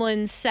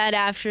Tomlin said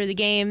after the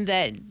game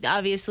that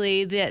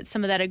obviously that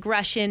some of that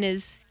aggression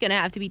is going to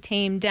have to be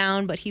tamed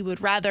down, but he would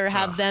rather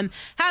have them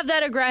have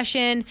that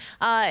aggression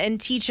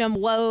and teach them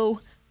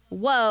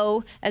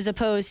whoa, as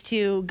opposed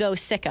to go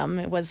sick 'em.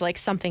 It was like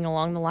something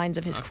along the lines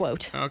of his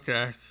quote.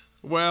 Okay.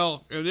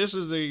 Well, this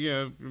is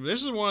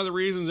one of the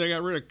reasons they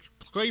got rid of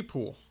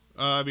Claypool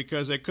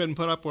because they couldn't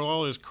put up with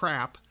all his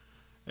crap.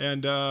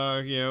 And,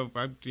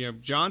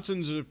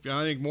 Johnson's,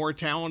 I think, more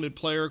talented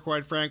player,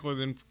 quite frankly,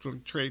 than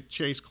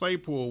Chase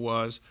Claypool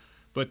was.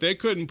 But they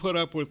couldn't put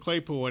up with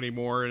Claypool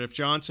anymore. And if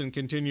Johnson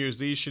continues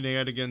these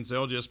shenanigans,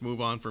 they'll just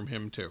move on from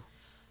him, too.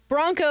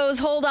 Broncos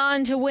hold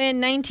on to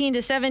win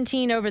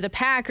 19-17 over the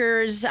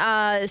Packers.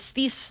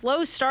 These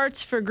slow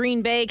starts for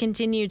Green Bay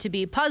continue to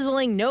be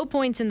puzzling. No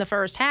points in the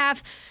first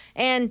half.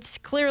 And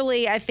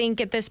clearly, I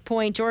think at this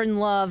point, Jordan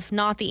Love,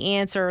 not the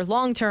answer,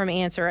 long-term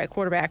answer at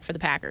quarterback for the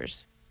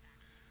Packers.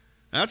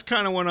 That's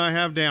kind of what I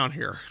have down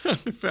here.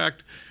 In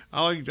fact,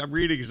 I'll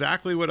read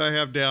exactly what I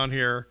have down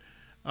here.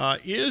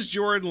 Is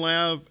Jordan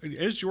Love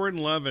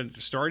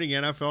a starting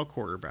NFL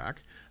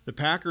quarterback? The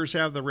Packers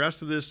have the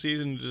rest of this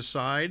season to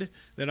decide.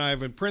 Then I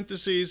have in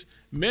parentheses,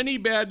 many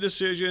bad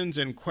decisions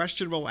and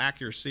questionable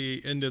accuracy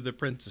into the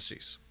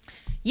parentheses.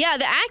 Yeah,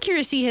 the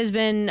accuracy has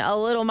been a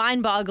little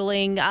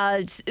mind-boggling.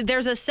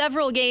 There's a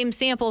several-game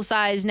sample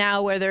size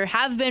now where there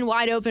have been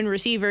wide-open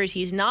receivers.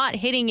 He's not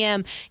hitting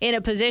him in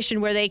a position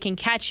where they can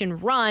catch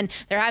and run.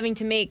 They're having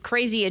to make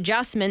crazy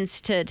adjustments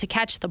to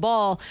catch the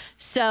ball.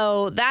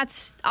 So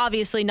that's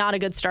obviously not a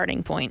good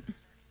starting point.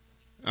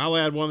 I'll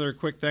add one other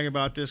quick thing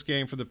about this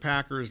game for the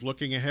Packers.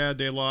 Looking ahead,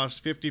 they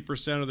lost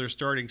 50% of their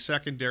starting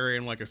secondary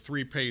in like a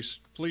three-play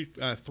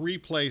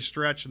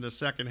stretch in the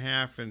second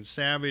half, and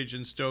Savage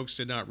and Stokes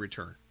did not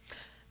return.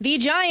 The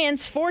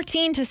Giants'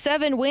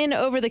 14-7 win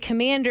over the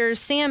Commanders.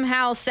 Sam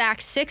Howell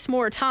sacked 6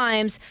 more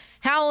times.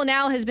 Howell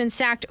now has been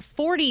sacked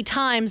 40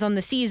 times on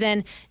the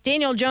season.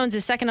 Daniel Jones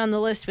is second on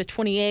the list with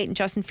 28, and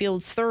Justin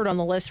Fields third on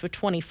the list with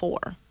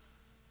 24.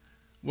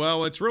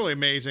 Well, what's really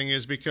amazing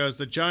is because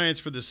the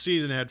Giants for the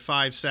season had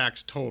 5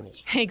 sacks total.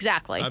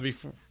 Exactly.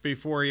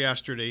 Before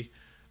yesterday.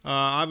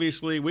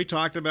 Obviously, we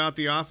talked about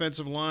the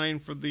offensive line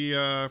for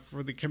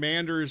the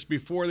Commanders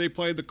before they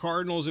played the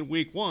Cardinals in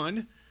Week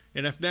 1.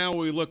 And if now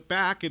we look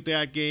back at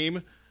that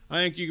game, I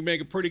think you can make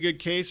a pretty good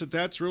case that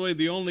that's really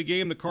the only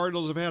game the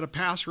Cardinals have had a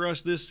pass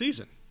rush this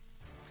season.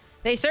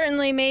 They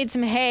certainly made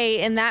some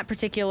hay in that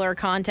particular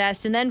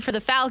contest. And then for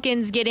the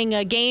Falcons, getting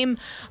a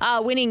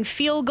game-winning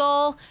field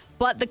goal.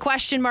 But the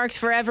question marks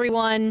for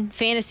everyone,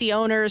 fantasy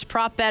owners,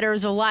 prop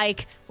bettors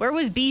alike, where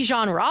was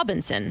Bijan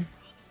Robinson?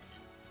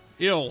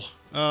 Ill.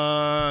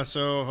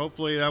 So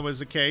hopefully that was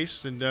the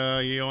case. And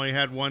he only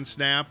had one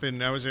snap,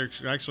 and that was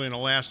actually in the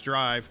last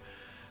drive.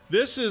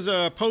 This is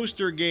a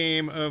poster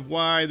game of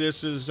why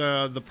this is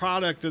the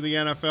product of the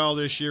NFL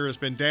this year has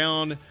been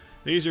down.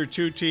 These are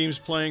two teams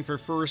playing for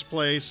first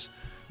place.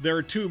 There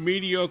are two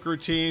mediocre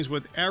teams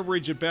with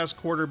average at best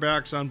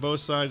quarterbacks on both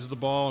sides of the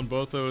ball, and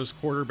both those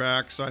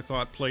quarterbacks, I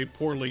thought, played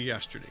poorly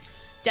yesterday.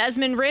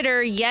 Desmond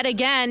Ridder, yet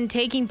again,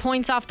 taking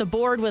points off the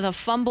board with a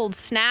fumbled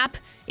snap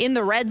in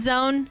the red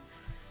zone.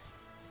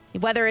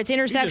 Whether it's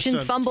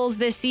interceptions, fumbles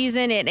this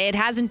season, it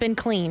hasn't been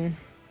clean.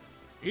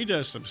 He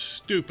does some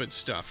stupid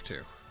stuff,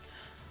 too.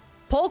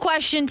 Poll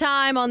question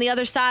time on the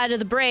other side of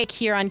the break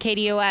here on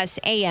KDOS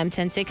AM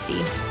 1060.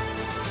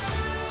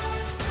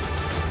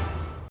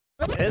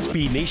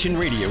 SB Nation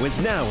Radio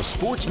is now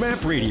Sports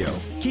Map Radio,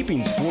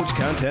 keeping sports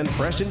content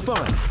fresh and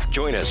fun.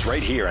 Join us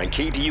right here on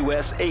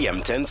KDUS AM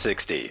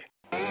 1060.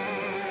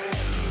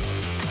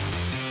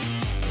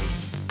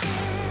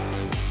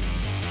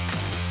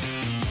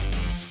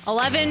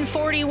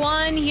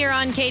 $11:41 here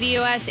on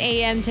KDUS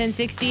AM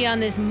 1060 on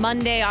this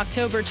Monday,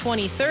 October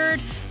 23rd.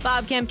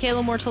 Bob Kemp,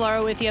 Kayla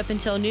Mortellaro with you up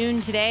until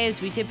noon today,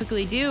 as we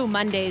typically do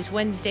Mondays,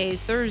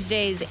 Wednesdays,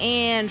 Thursdays,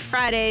 and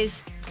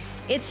Fridays.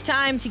 It's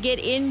time to get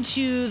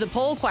into the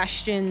poll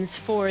questions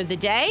for the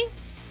day.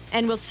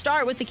 And we'll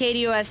start with the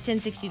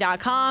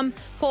KDUS1060.com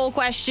poll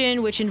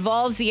question, which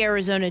involves the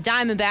Arizona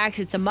Diamondbacks.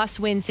 It's a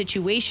must-win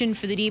situation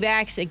for the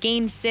Dbacks, a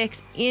Game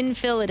 6 in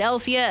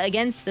Philadelphia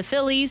against the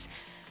Phillies.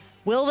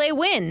 Will they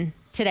win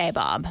today,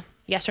 Bob?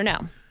 Yes or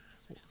no?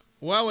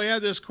 Well, we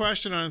had this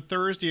question on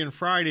Thursday and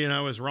Friday, and I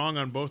was wrong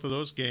on both of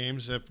those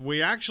games. If we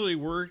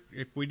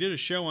did a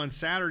show on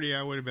Saturday,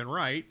 I would have been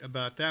right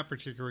about that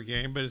particular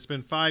game. But it's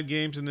been 5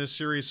 games in this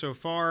series so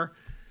far,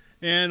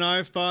 and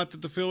I've thought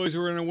that the Phillies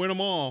were going to win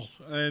them all,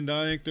 and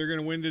I think they're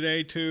going to win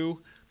today too.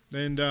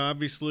 And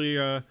obviously,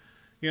 the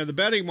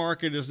betting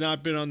market has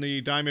not been on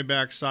the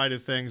Diamondbacks side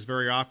of things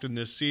very often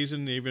this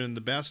season, even in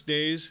the best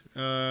days,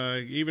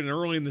 even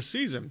early in the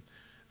season.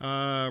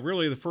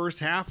 Really, the first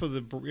half of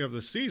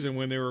the season,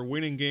 when they were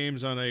winning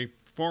games on a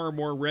far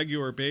more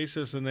regular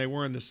basis than they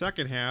were in the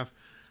second half,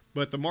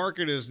 but the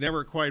market has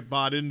never quite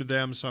bought into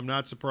them, so I'm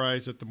not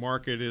surprised that the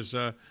market is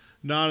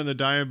not on the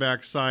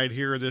Diamondbacks side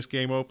here. This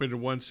game opened at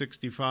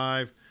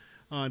 165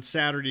 on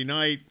Saturday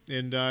night,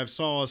 and I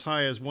saw as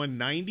high as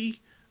 190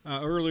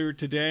 earlier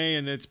today,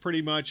 and it's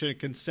pretty much a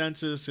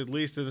consensus, at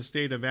least in the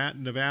state of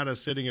Nevada,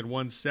 sitting at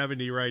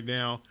 170 right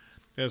now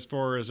as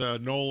far as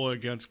Nola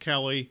against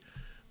Kelly.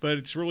 But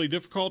it's really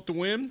difficult to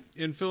win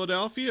in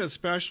Philadelphia,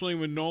 especially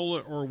when Nola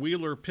or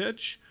Wheeler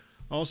pitch.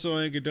 Also,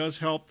 I think it does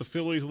help the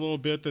Phillies a little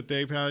bit that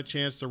they've had a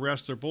chance to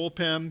rest their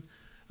bullpen.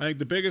 I think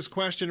the biggest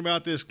question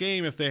about this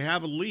game, if they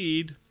have a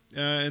lead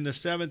in the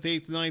 7th,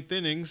 8th, 9th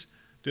innings,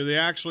 do they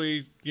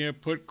actually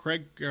put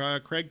Craig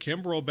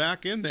Kimbrell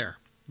back in there?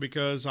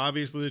 Because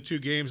obviously the 2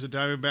 games the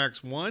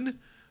Diamondbacks won,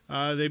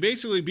 they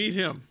basically beat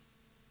him.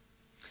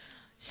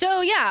 So,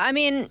 yeah, I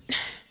mean,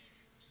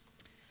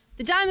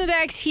 the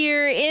Diamondbacks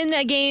here in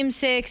a Game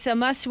 6, a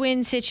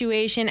must-win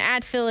situation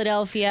at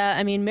Philadelphia.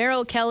 I mean,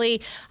 Merrill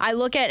Kelly, I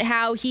look at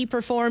how he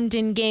performed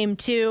in Game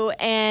 2,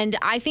 and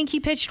I think he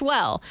pitched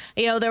well.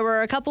 There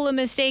were a couple of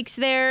mistakes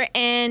there,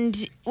 and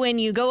when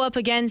you go up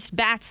against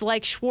bats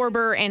like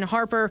Schwarber and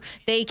Harper,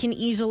 they can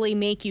easily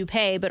make you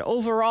pay. But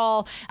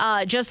overall,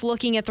 just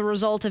looking at the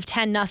result of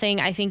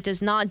 10-0, I think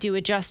does not do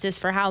it justice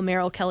for how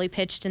Merrill Kelly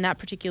pitched in that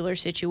particular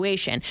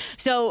situation.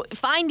 So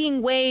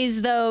finding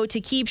ways, though, to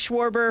keep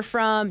Schwarber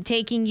from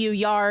taking you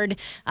yard,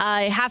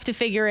 have to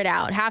figure it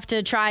out. Have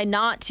to try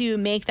not to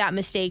make that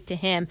mistake to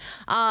him.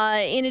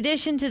 In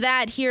addition to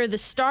that, here, the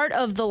start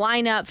of the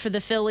lineup for the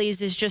Phillies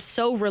is just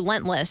so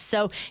relentless.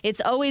 So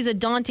it's always a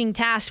daunting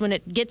task when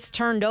it gets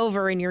turned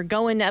over and you're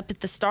going up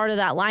at the start of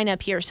that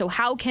lineup here. So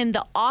how can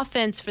the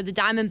offense for the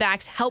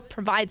Diamondbacks help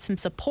provide some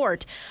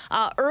support?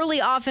 Early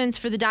offense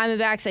for the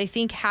Diamondbacks, I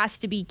think, has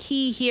to be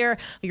key here.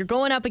 You're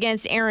going up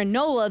against Aaron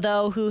Nola,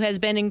 though, who has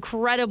been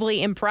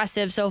incredibly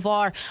impressive so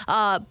far,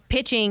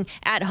 pitching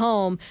at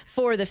home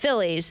for the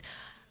Phillies.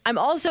 I'm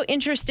also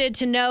interested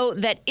to know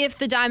that if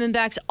the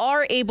Diamondbacks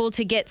are able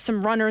to get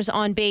some runners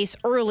on base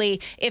early,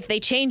 if they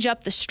change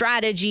up the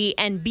strategy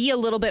and be a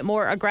little bit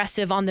more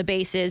aggressive on the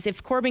bases,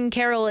 if Corbin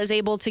Carroll is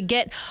able to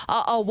get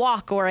a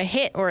walk or a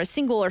hit or a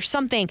single or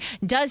something,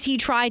 does he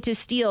try to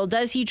steal?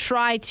 Does he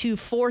try to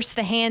force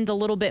the hand a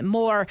little bit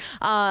more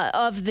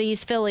of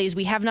these Phillies?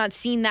 We have not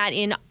seen that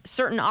in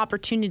certain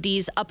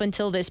opportunities up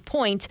until this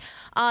point.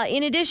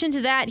 In addition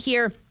to that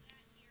here,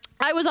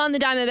 I was on the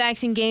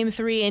Diamondbacks in Game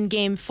 3 and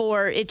Game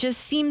 4. It just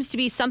seems to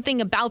be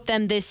something about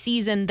them this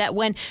season that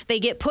when they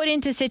get put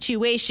into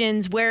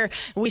situations where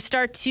we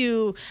start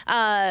to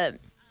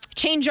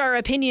change our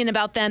opinion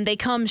about them, they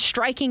come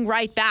striking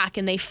right back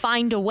and they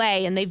find a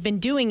way. And they've been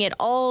doing it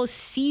all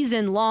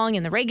season long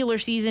in the regular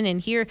season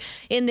and here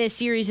in this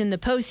series in the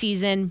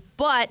postseason.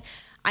 But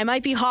I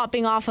might be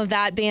hopping off of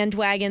that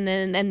bandwagon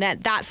and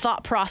that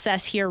thought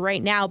process here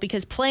right now,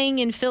 because playing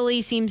in Philly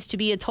seems to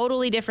be a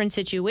totally different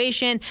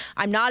situation.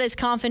 I'm not as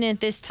confident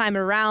this time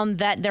around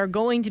that they're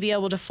going to be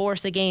able to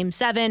force a Game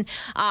 7.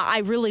 I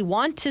really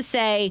want to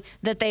say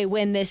that they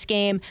win this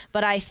game,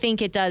 but I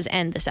think it does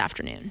end this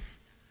afternoon.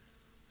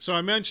 So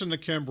I mentioned the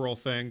Kimbrel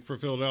thing for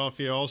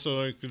Philadelphia,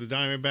 also the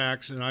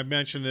Diamondbacks, and I've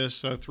mentioned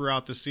this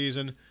throughout the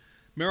season.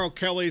 Merrill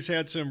Kelly's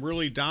had some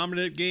really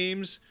dominant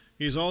games.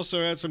 He's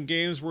also had some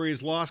games where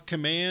he's lost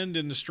command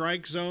in the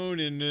strike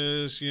zone and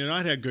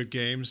not had good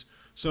games.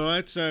 So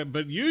that's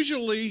but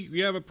usually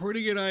you have a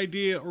pretty good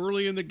idea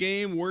early in the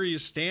game where you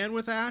stand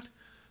with that.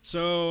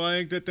 So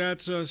I think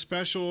that's a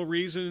special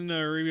reason,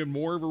 or even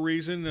more of a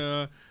reason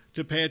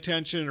to pay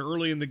attention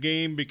early in the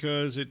game,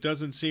 because it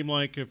doesn't seem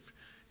like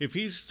if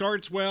he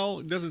starts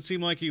well, it doesn't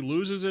seem like he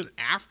loses it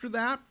after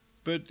that.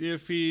 But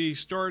if he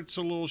starts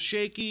a little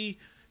shaky,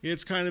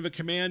 it's kind of a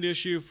command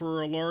issue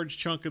for a large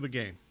chunk of the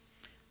game.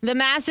 The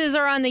masses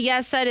are on the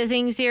yes side of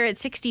things here at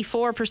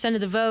 64%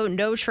 of the vote,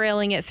 no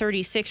trailing at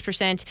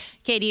 36%.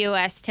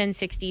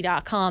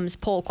 KDUS1060.com's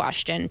poll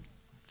question.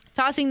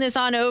 Tossing this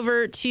on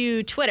over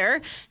to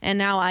Twitter, and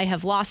now I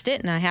have lost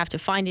it and I have to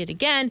find it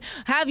again.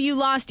 Have you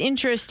lost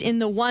interest in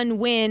the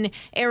one-win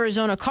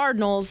Arizona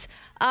Cardinals?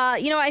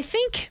 I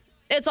think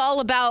it's all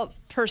about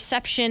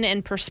perception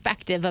and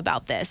perspective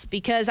about this,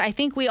 because I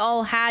think we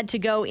all had to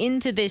go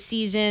into this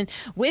season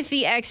with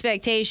the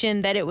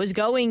expectation that it was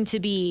going to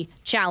be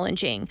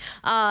challenging,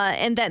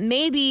 and that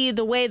maybe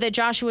the way that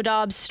Joshua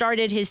Dobbs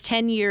started his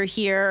tenure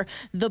here,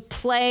 the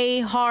play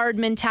hard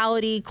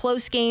mentality,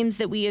 close games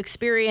that we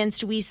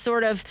experienced, we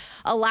sort of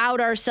allowed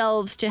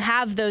ourselves to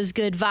have those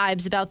good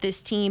vibes about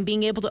this team,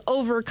 being able to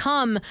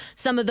overcome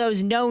some of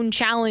those known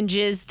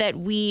challenges that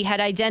we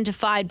had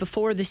identified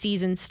before the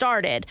season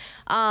started.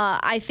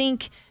 I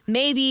think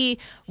maybe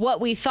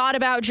what we thought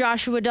about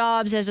Joshua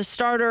Dobbs as a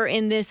starter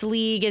in this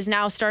league is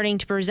now starting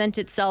to present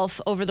itself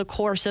over the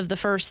course of the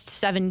first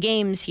 7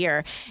 games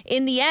here.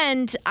 In the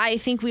end, I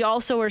think we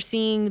also are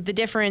seeing the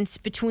difference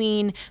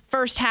between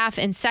first half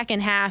and second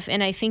half,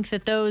 and I think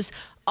that those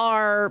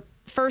are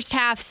first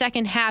half,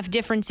 second half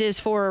differences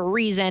for a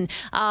reason.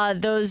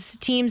 Those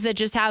teams that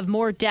just have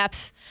more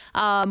depth,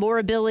 more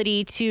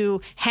ability to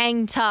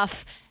hang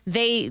tough,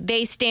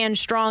 they stand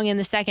strong in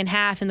the second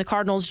half, and the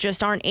Cardinals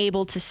just aren't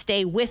able to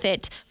stay with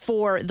it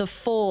for the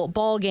full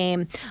ball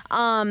game.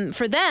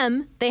 For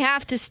them, they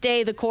have to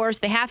stay the course.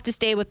 They have to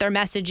stay with their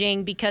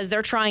messaging, because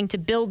they're trying to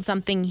build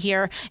something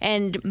here,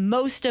 and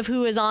most of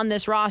who is on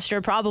this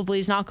roster probably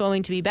is not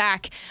going to be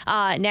back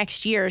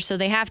next year. So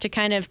they have to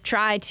kind of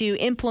try to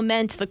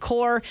implement the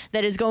core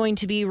that is going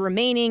to be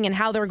remaining and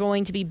how they're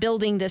going to be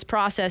building this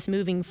process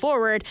moving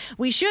forward.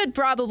 We should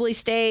probably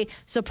stay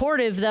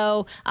supportive,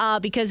 though,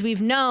 because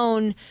we've known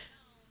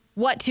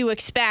what to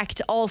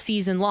expect all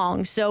season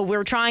long. So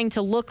we're trying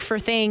to look for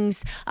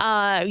things,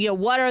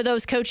 what are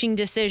those coaching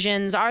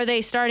decisions? Are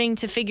they starting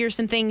to figure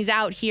some things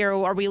out here?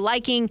 Are we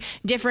liking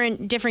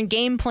different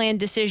game plan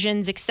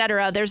decisions,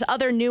 etc.? There's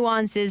other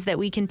nuances that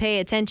we can pay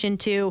attention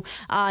to,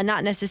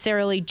 not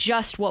necessarily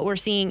just what we're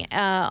seeing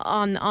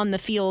on the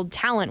field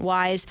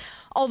talent-wise.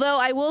 Although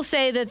I will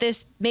say that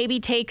this maybe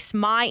takes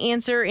my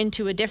answer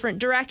into a different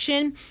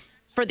direction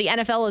for the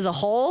NFL as a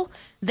whole,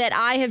 that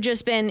I have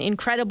just been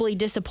incredibly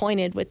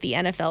disappointed with the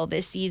NFL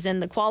this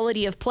season. The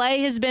quality of play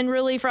has been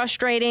really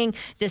frustrating.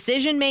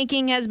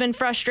 Decision-making has been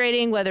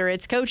frustrating, whether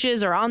it's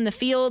coaches or on the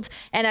field,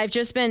 and I've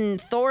just been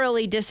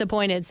thoroughly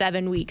disappointed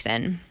 7 weeks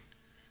in.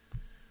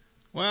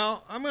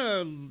 Well, I'm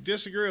going to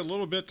disagree a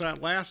little bit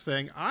that last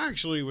thing. I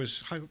actually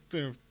was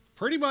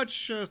pretty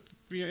much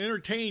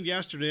entertained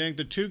yesterday. I think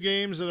the 2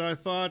 games that I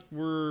thought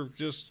were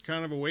just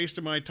kind of a waste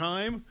of my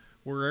time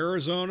were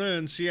Arizona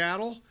and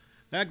Seattle.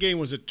 That game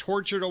was a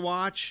torture to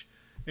watch,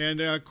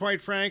 and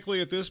quite frankly,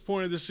 at this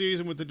point of the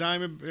season with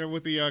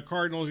the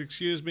Cardinals,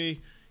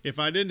 if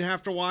I didn't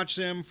have to watch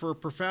them for a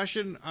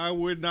profession, I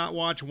would not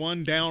watch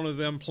one down of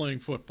them playing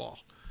football.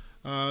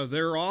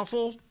 They're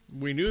awful.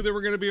 We knew they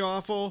were going to be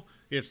awful.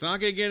 It's not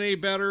going to get any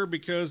better,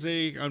 because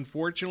they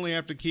unfortunately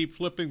have to keep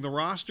flipping the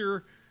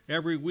roster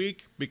every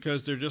week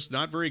because they're just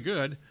not very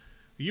good.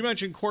 You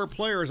mentioned core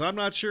players. I'm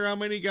not sure how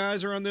many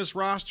guys are on this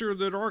roster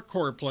that are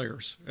core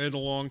players in the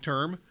long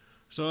term.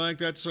 So I think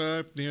that's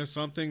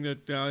something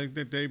that I think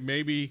that they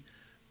maybe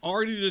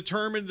already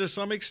determined to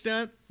some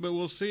extent, but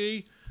we'll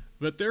see.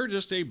 But they're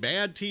just a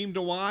bad team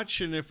to watch.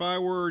 And if I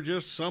were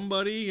just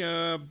somebody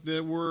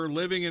that were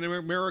living in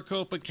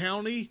Maricopa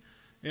County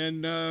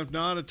and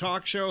not a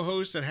talk show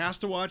host that has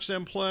to watch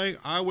them play,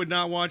 I would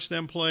not watch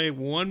them play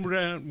one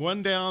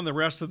down. The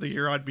rest of the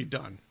year, I'd be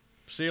done.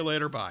 See you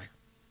later. Bye.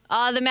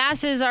 The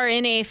masses are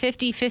in a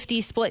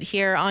 50-50 split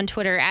here on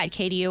Twitter at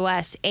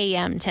KDUS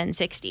AM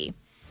 1060.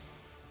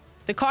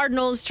 The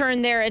Cardinals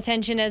turn their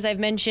attention, as I've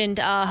mentioned,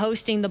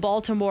 hosting the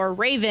Baltimore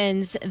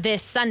Ravens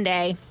this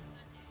Sunday.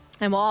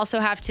 And we'll also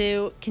have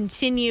to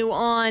continue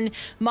on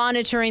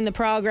monitoring the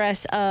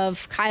progress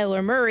of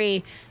Kyler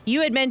Murray.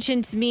 You had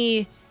mentioned to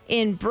me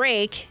in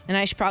break, and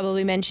I should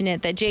probably mention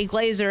it, that Jay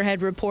Glazer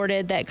had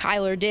reported that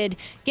Kyler did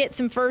get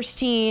some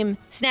first-team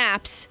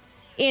snaps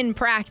in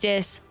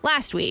practice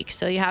last week.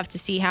 So you have to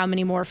see how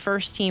many more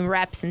first-team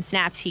reps and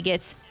snaps he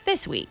gets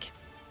this week.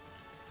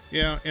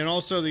 Yeah, and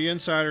also the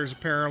insiders,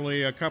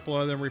 apparently, a couple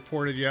of them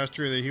reported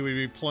yesterday that he would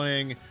be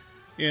playing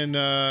in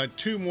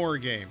 2 more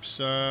games.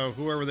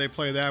 Whoever they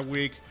play that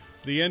week,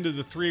 the end of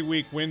the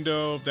 3-week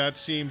window, that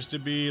seems to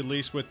be at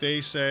least what they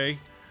say.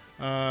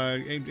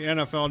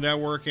 NFL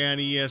Network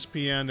and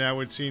ESPN, that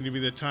would seem to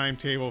be the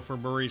timetable for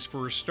Murray's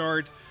first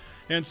start.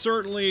 And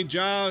certainly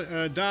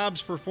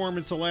Dobbs'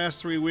 performance the last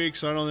 3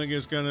 weeks, I don't think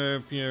is going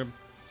to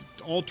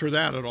alter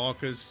that at all,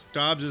 because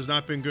Dobbs has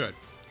not been good.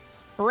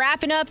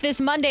 Wrapping up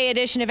this Monday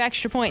edition of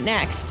Extra Point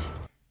next.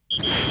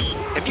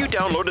 Have you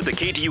downloaded the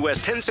KDUS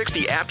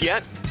 1060 app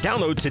yet?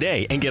 Download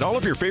today and get all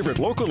of your favorite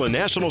local and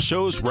national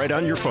shows right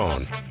on your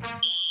phone.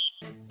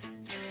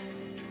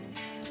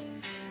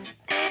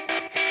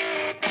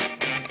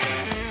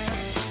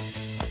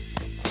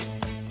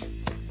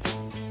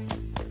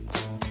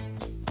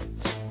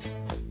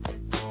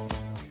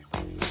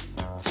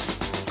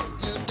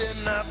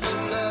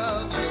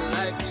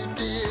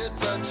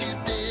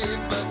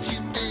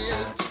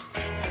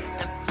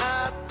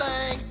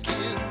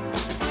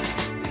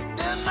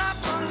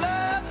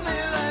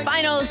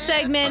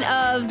 Segment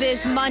of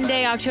this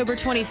Monday, October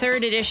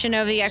 23rd edition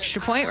of the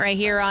Extra Point right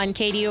here on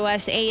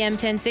KDUS AM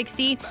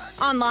 1060,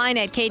 online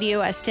at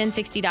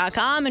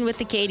KDUS1060.com, and with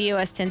the KDUS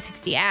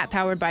 1060 app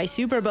powered by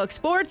Superbook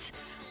Sports.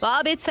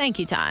 Bob, it's thank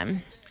you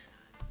time.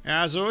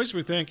 As always,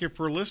 we thank you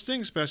for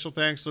listening. Special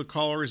thanks to the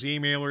callers,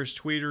 emailers,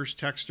 tweeters,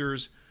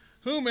 texters,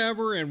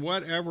 whomever and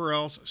whatever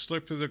else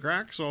slipped through the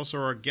cracks. Also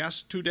our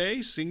guest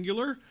today,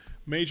 singular,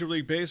 Major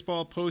League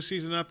Baseball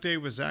postseason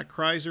update with Zach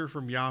Kreiser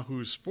from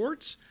Yahoo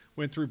Sports.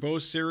 Went through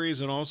both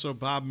series, and also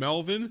Bob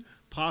Melvin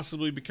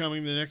possibly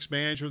becoming the next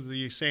manager of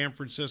the San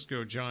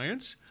Francisco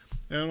Giants.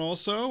 And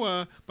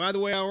also, by the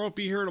way, I won't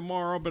be here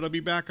tomorrow, but I'll be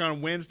back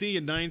on Wednesday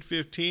at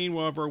 9:15.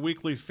 We'll have our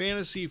weekly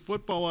fantasy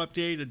football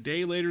update a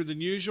day later than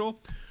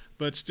usual.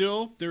 But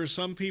still, there are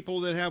some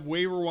people that have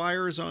waiver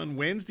wires on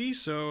Wednesday,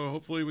 so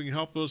hopefully we can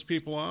help those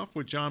people off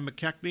with John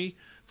McKechnie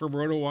from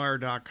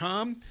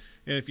rotowire.com.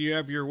 And if you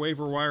have your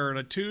waiver wire on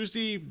a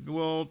Tuesday,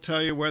 we'll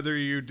tell you whether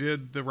you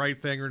did the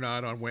right thing or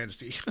not on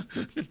Wednesday.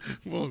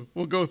 We'll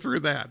go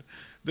through that.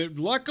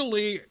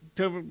 Luckily,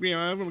 I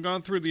haven't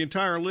gone through the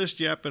entire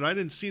list yet, but I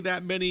didn't see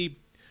that many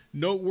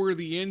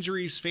noteworthy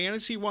injuries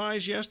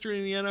fantasy-wise yesterday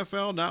in the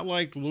NFL, not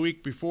like the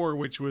week before,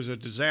 which was a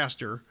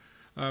disaster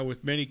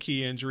with many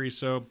key injuries.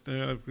 So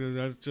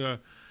that's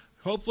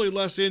hopefully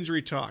less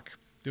injury talk.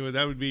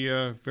 That would be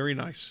very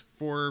nice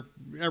for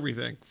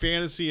everything,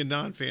 fantasy and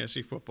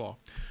non-fantasy football.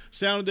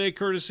 Sound of the Day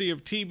courtesy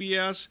of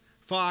TBS,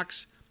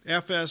 Fox,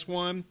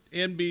 FS1,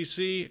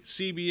 NBC,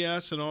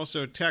 CBS, and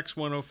also Tex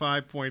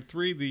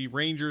 105.3, the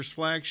Rangers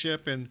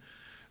flagship in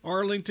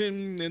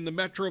Arlington, in the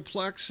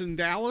Metroplex in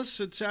Dallas,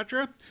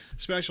 etc.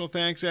 Special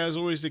thanks, as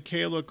always, to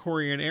Kayla,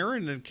 Corey, and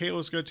Aaron. And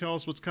Kayla's going to tell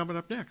us what's coming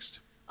up next.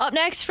 Up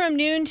next from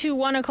noon to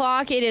 1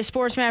 o'clock, it is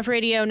Sports Map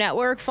Radio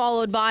Network,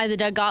 followed by the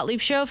Doug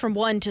Gottlieb Show from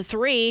 1 to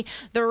 3,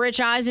 the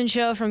Rich Eisen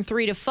Show from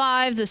 3 to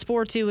 5, the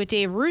Sports 2 with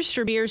Dave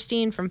Rooster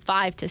Bierstein from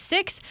 5 to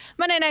 6,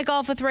 Monday Night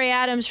Golf with Ray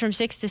Adams from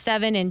 6 to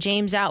 7, and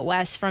James Out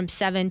West from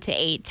 7 to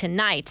 8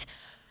 tonight.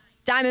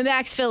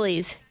 Diamondbacks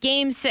Phillies,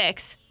 Game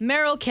 6,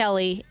 Merrill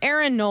Kelly,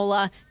 Aaron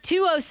Nola,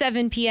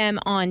 2:07 p.m.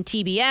 on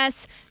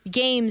TBS.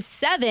 Game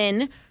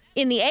 7,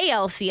 in the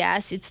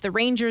ALCS, it's the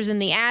Rangers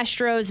and the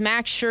Astros,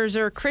 Max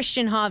Scherzer,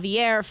 Christian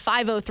Javier,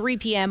 5:03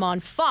 p.m. on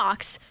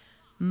Fox.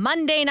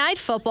 Monday Night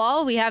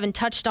Football, we haven't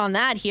touched on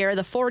that here.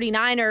 The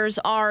 49ers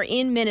are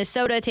in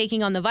Minnesota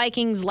taking on the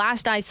Vikings.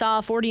 Last I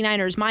saw,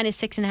 49ers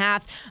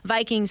 -6.5,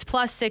 Vikings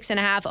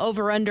 +6.5,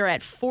 over-under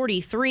at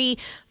 43.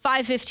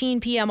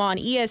 5:15 p.m. on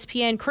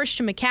ESPN.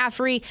 Christian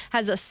McCaffrey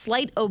has a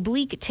slight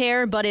oblique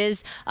tear, but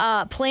is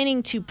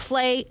planning to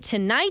play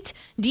tonight.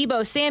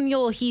 Deebo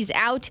Samuel, he's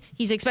out.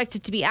 He's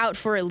expected to be out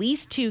for at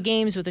least 2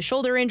 games with a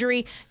shoulder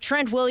injury.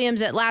 Trent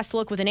Williams, at last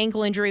look with an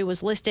ankle injury,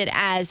 was listed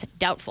as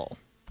doubtful.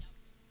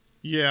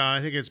 Yeah, I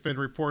think it's been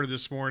reported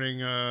this morning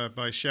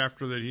by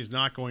Schefter that he's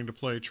not going to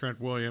play Trent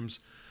Williams.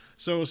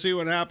 So we'll see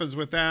what happens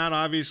with that.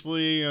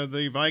 Obviously,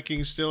 the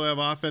Vikings still have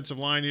offensive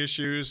line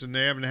issues, and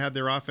they haven't had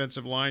their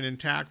offensive line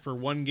intact for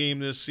 1 game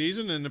this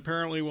season, and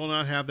apparently will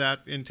not have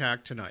that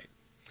intact tonight.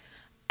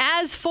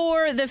 As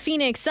for the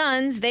Phoenix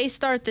Suns, they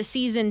start the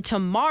season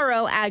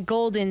tomorrow at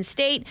Golden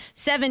State,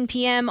 7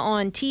 p.m.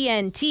 on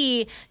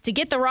TNT. To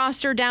get the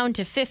roster down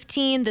to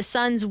 15, the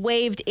Suns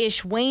waived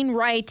Ish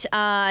Wainwright.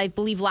 I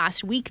believe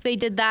last week they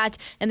did that.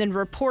 And then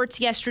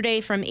reports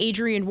yesterday from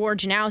Adrian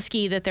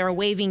Wojnarowski that they're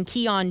waiving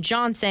Keon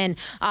Johnson.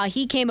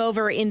 He came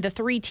over in the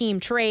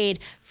 3-team trade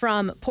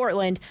from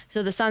Portland.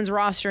 So the Suns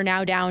roster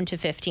now down to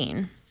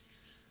 15.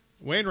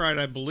 Wainwright,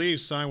 I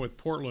believe, signed with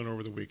Portland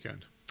over the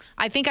weekend.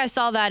 I think I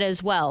saw that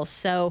as well.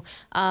 So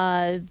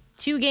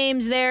 2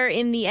 games there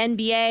in the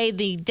NBA.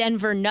 The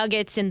Denver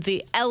Nuggets and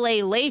the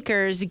LA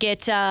Lakers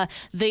get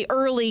the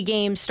early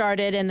game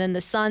started, and then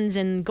the Suns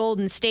and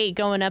Golden State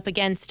going up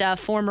against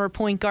former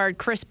point guard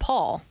Chris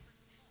Paul.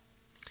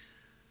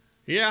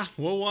 Yeah,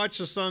 we'll watch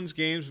the Suns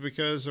games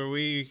because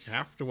we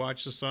have to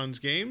watch the Suns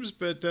games.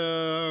 But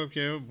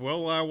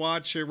will I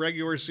watch a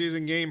regular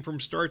season game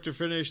from start to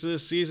finish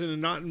this season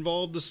and not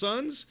involve the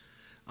Suns?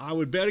 I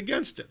would bet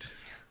against it.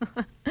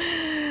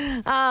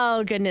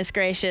 Oh, goodness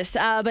gracious.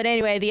 But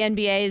anyway, the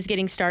NBA is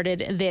getting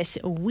started this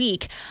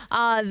week.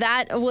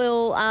 That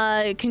will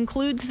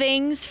conclude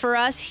things for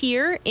us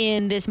here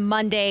in this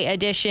Monday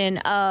edition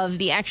of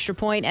the Extra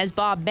Point. As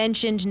Bob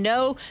mentioned,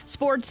 no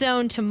Sports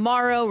Zone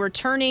tomorrow.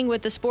 Returning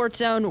with the Sports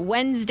Zone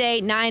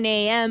Wednesday, 9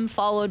 a.m.,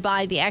 followed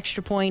by the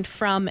Extra Point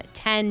from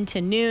 10 to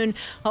noon.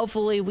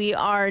 Hopefully, we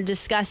are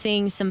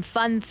discussing some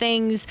fun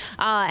things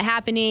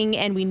happening,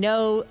 and we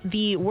know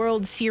the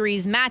World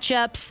Series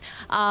matchups.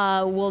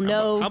 We'll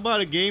know. How about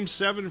a Game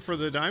 7 for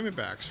the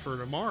Diamondbacks for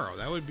tomorrow?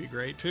 That would be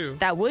great, too.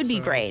 That would be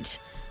great.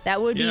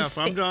 That would be. Yeah,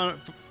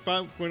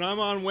 when I'm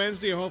on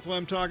Wednesday, hopefully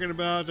I'm talking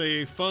about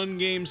a fun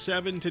Game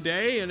 7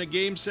 today and a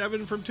Game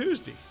 7 from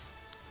Tuesday.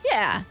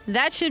 Yeah,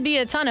 that should be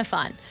a ton of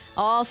fun.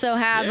 I'll also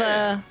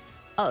have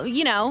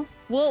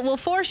we'll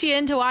force you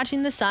into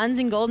watching the Suns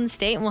and Golden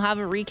State, and we'll have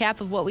a recap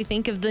of what we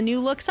think of the new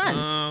look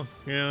Suns.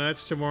 Yeah,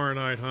 that's tomorrow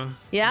night, huh?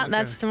 Yeah, okay.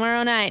 That's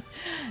tomorrow night.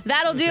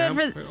 That'll do it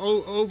for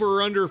over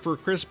or under for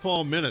Chris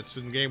Paul minutes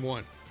in Game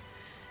 1.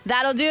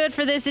 That'll do it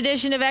for this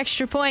edition of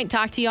Extra Point.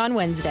 Talk to you on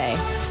Wednesday.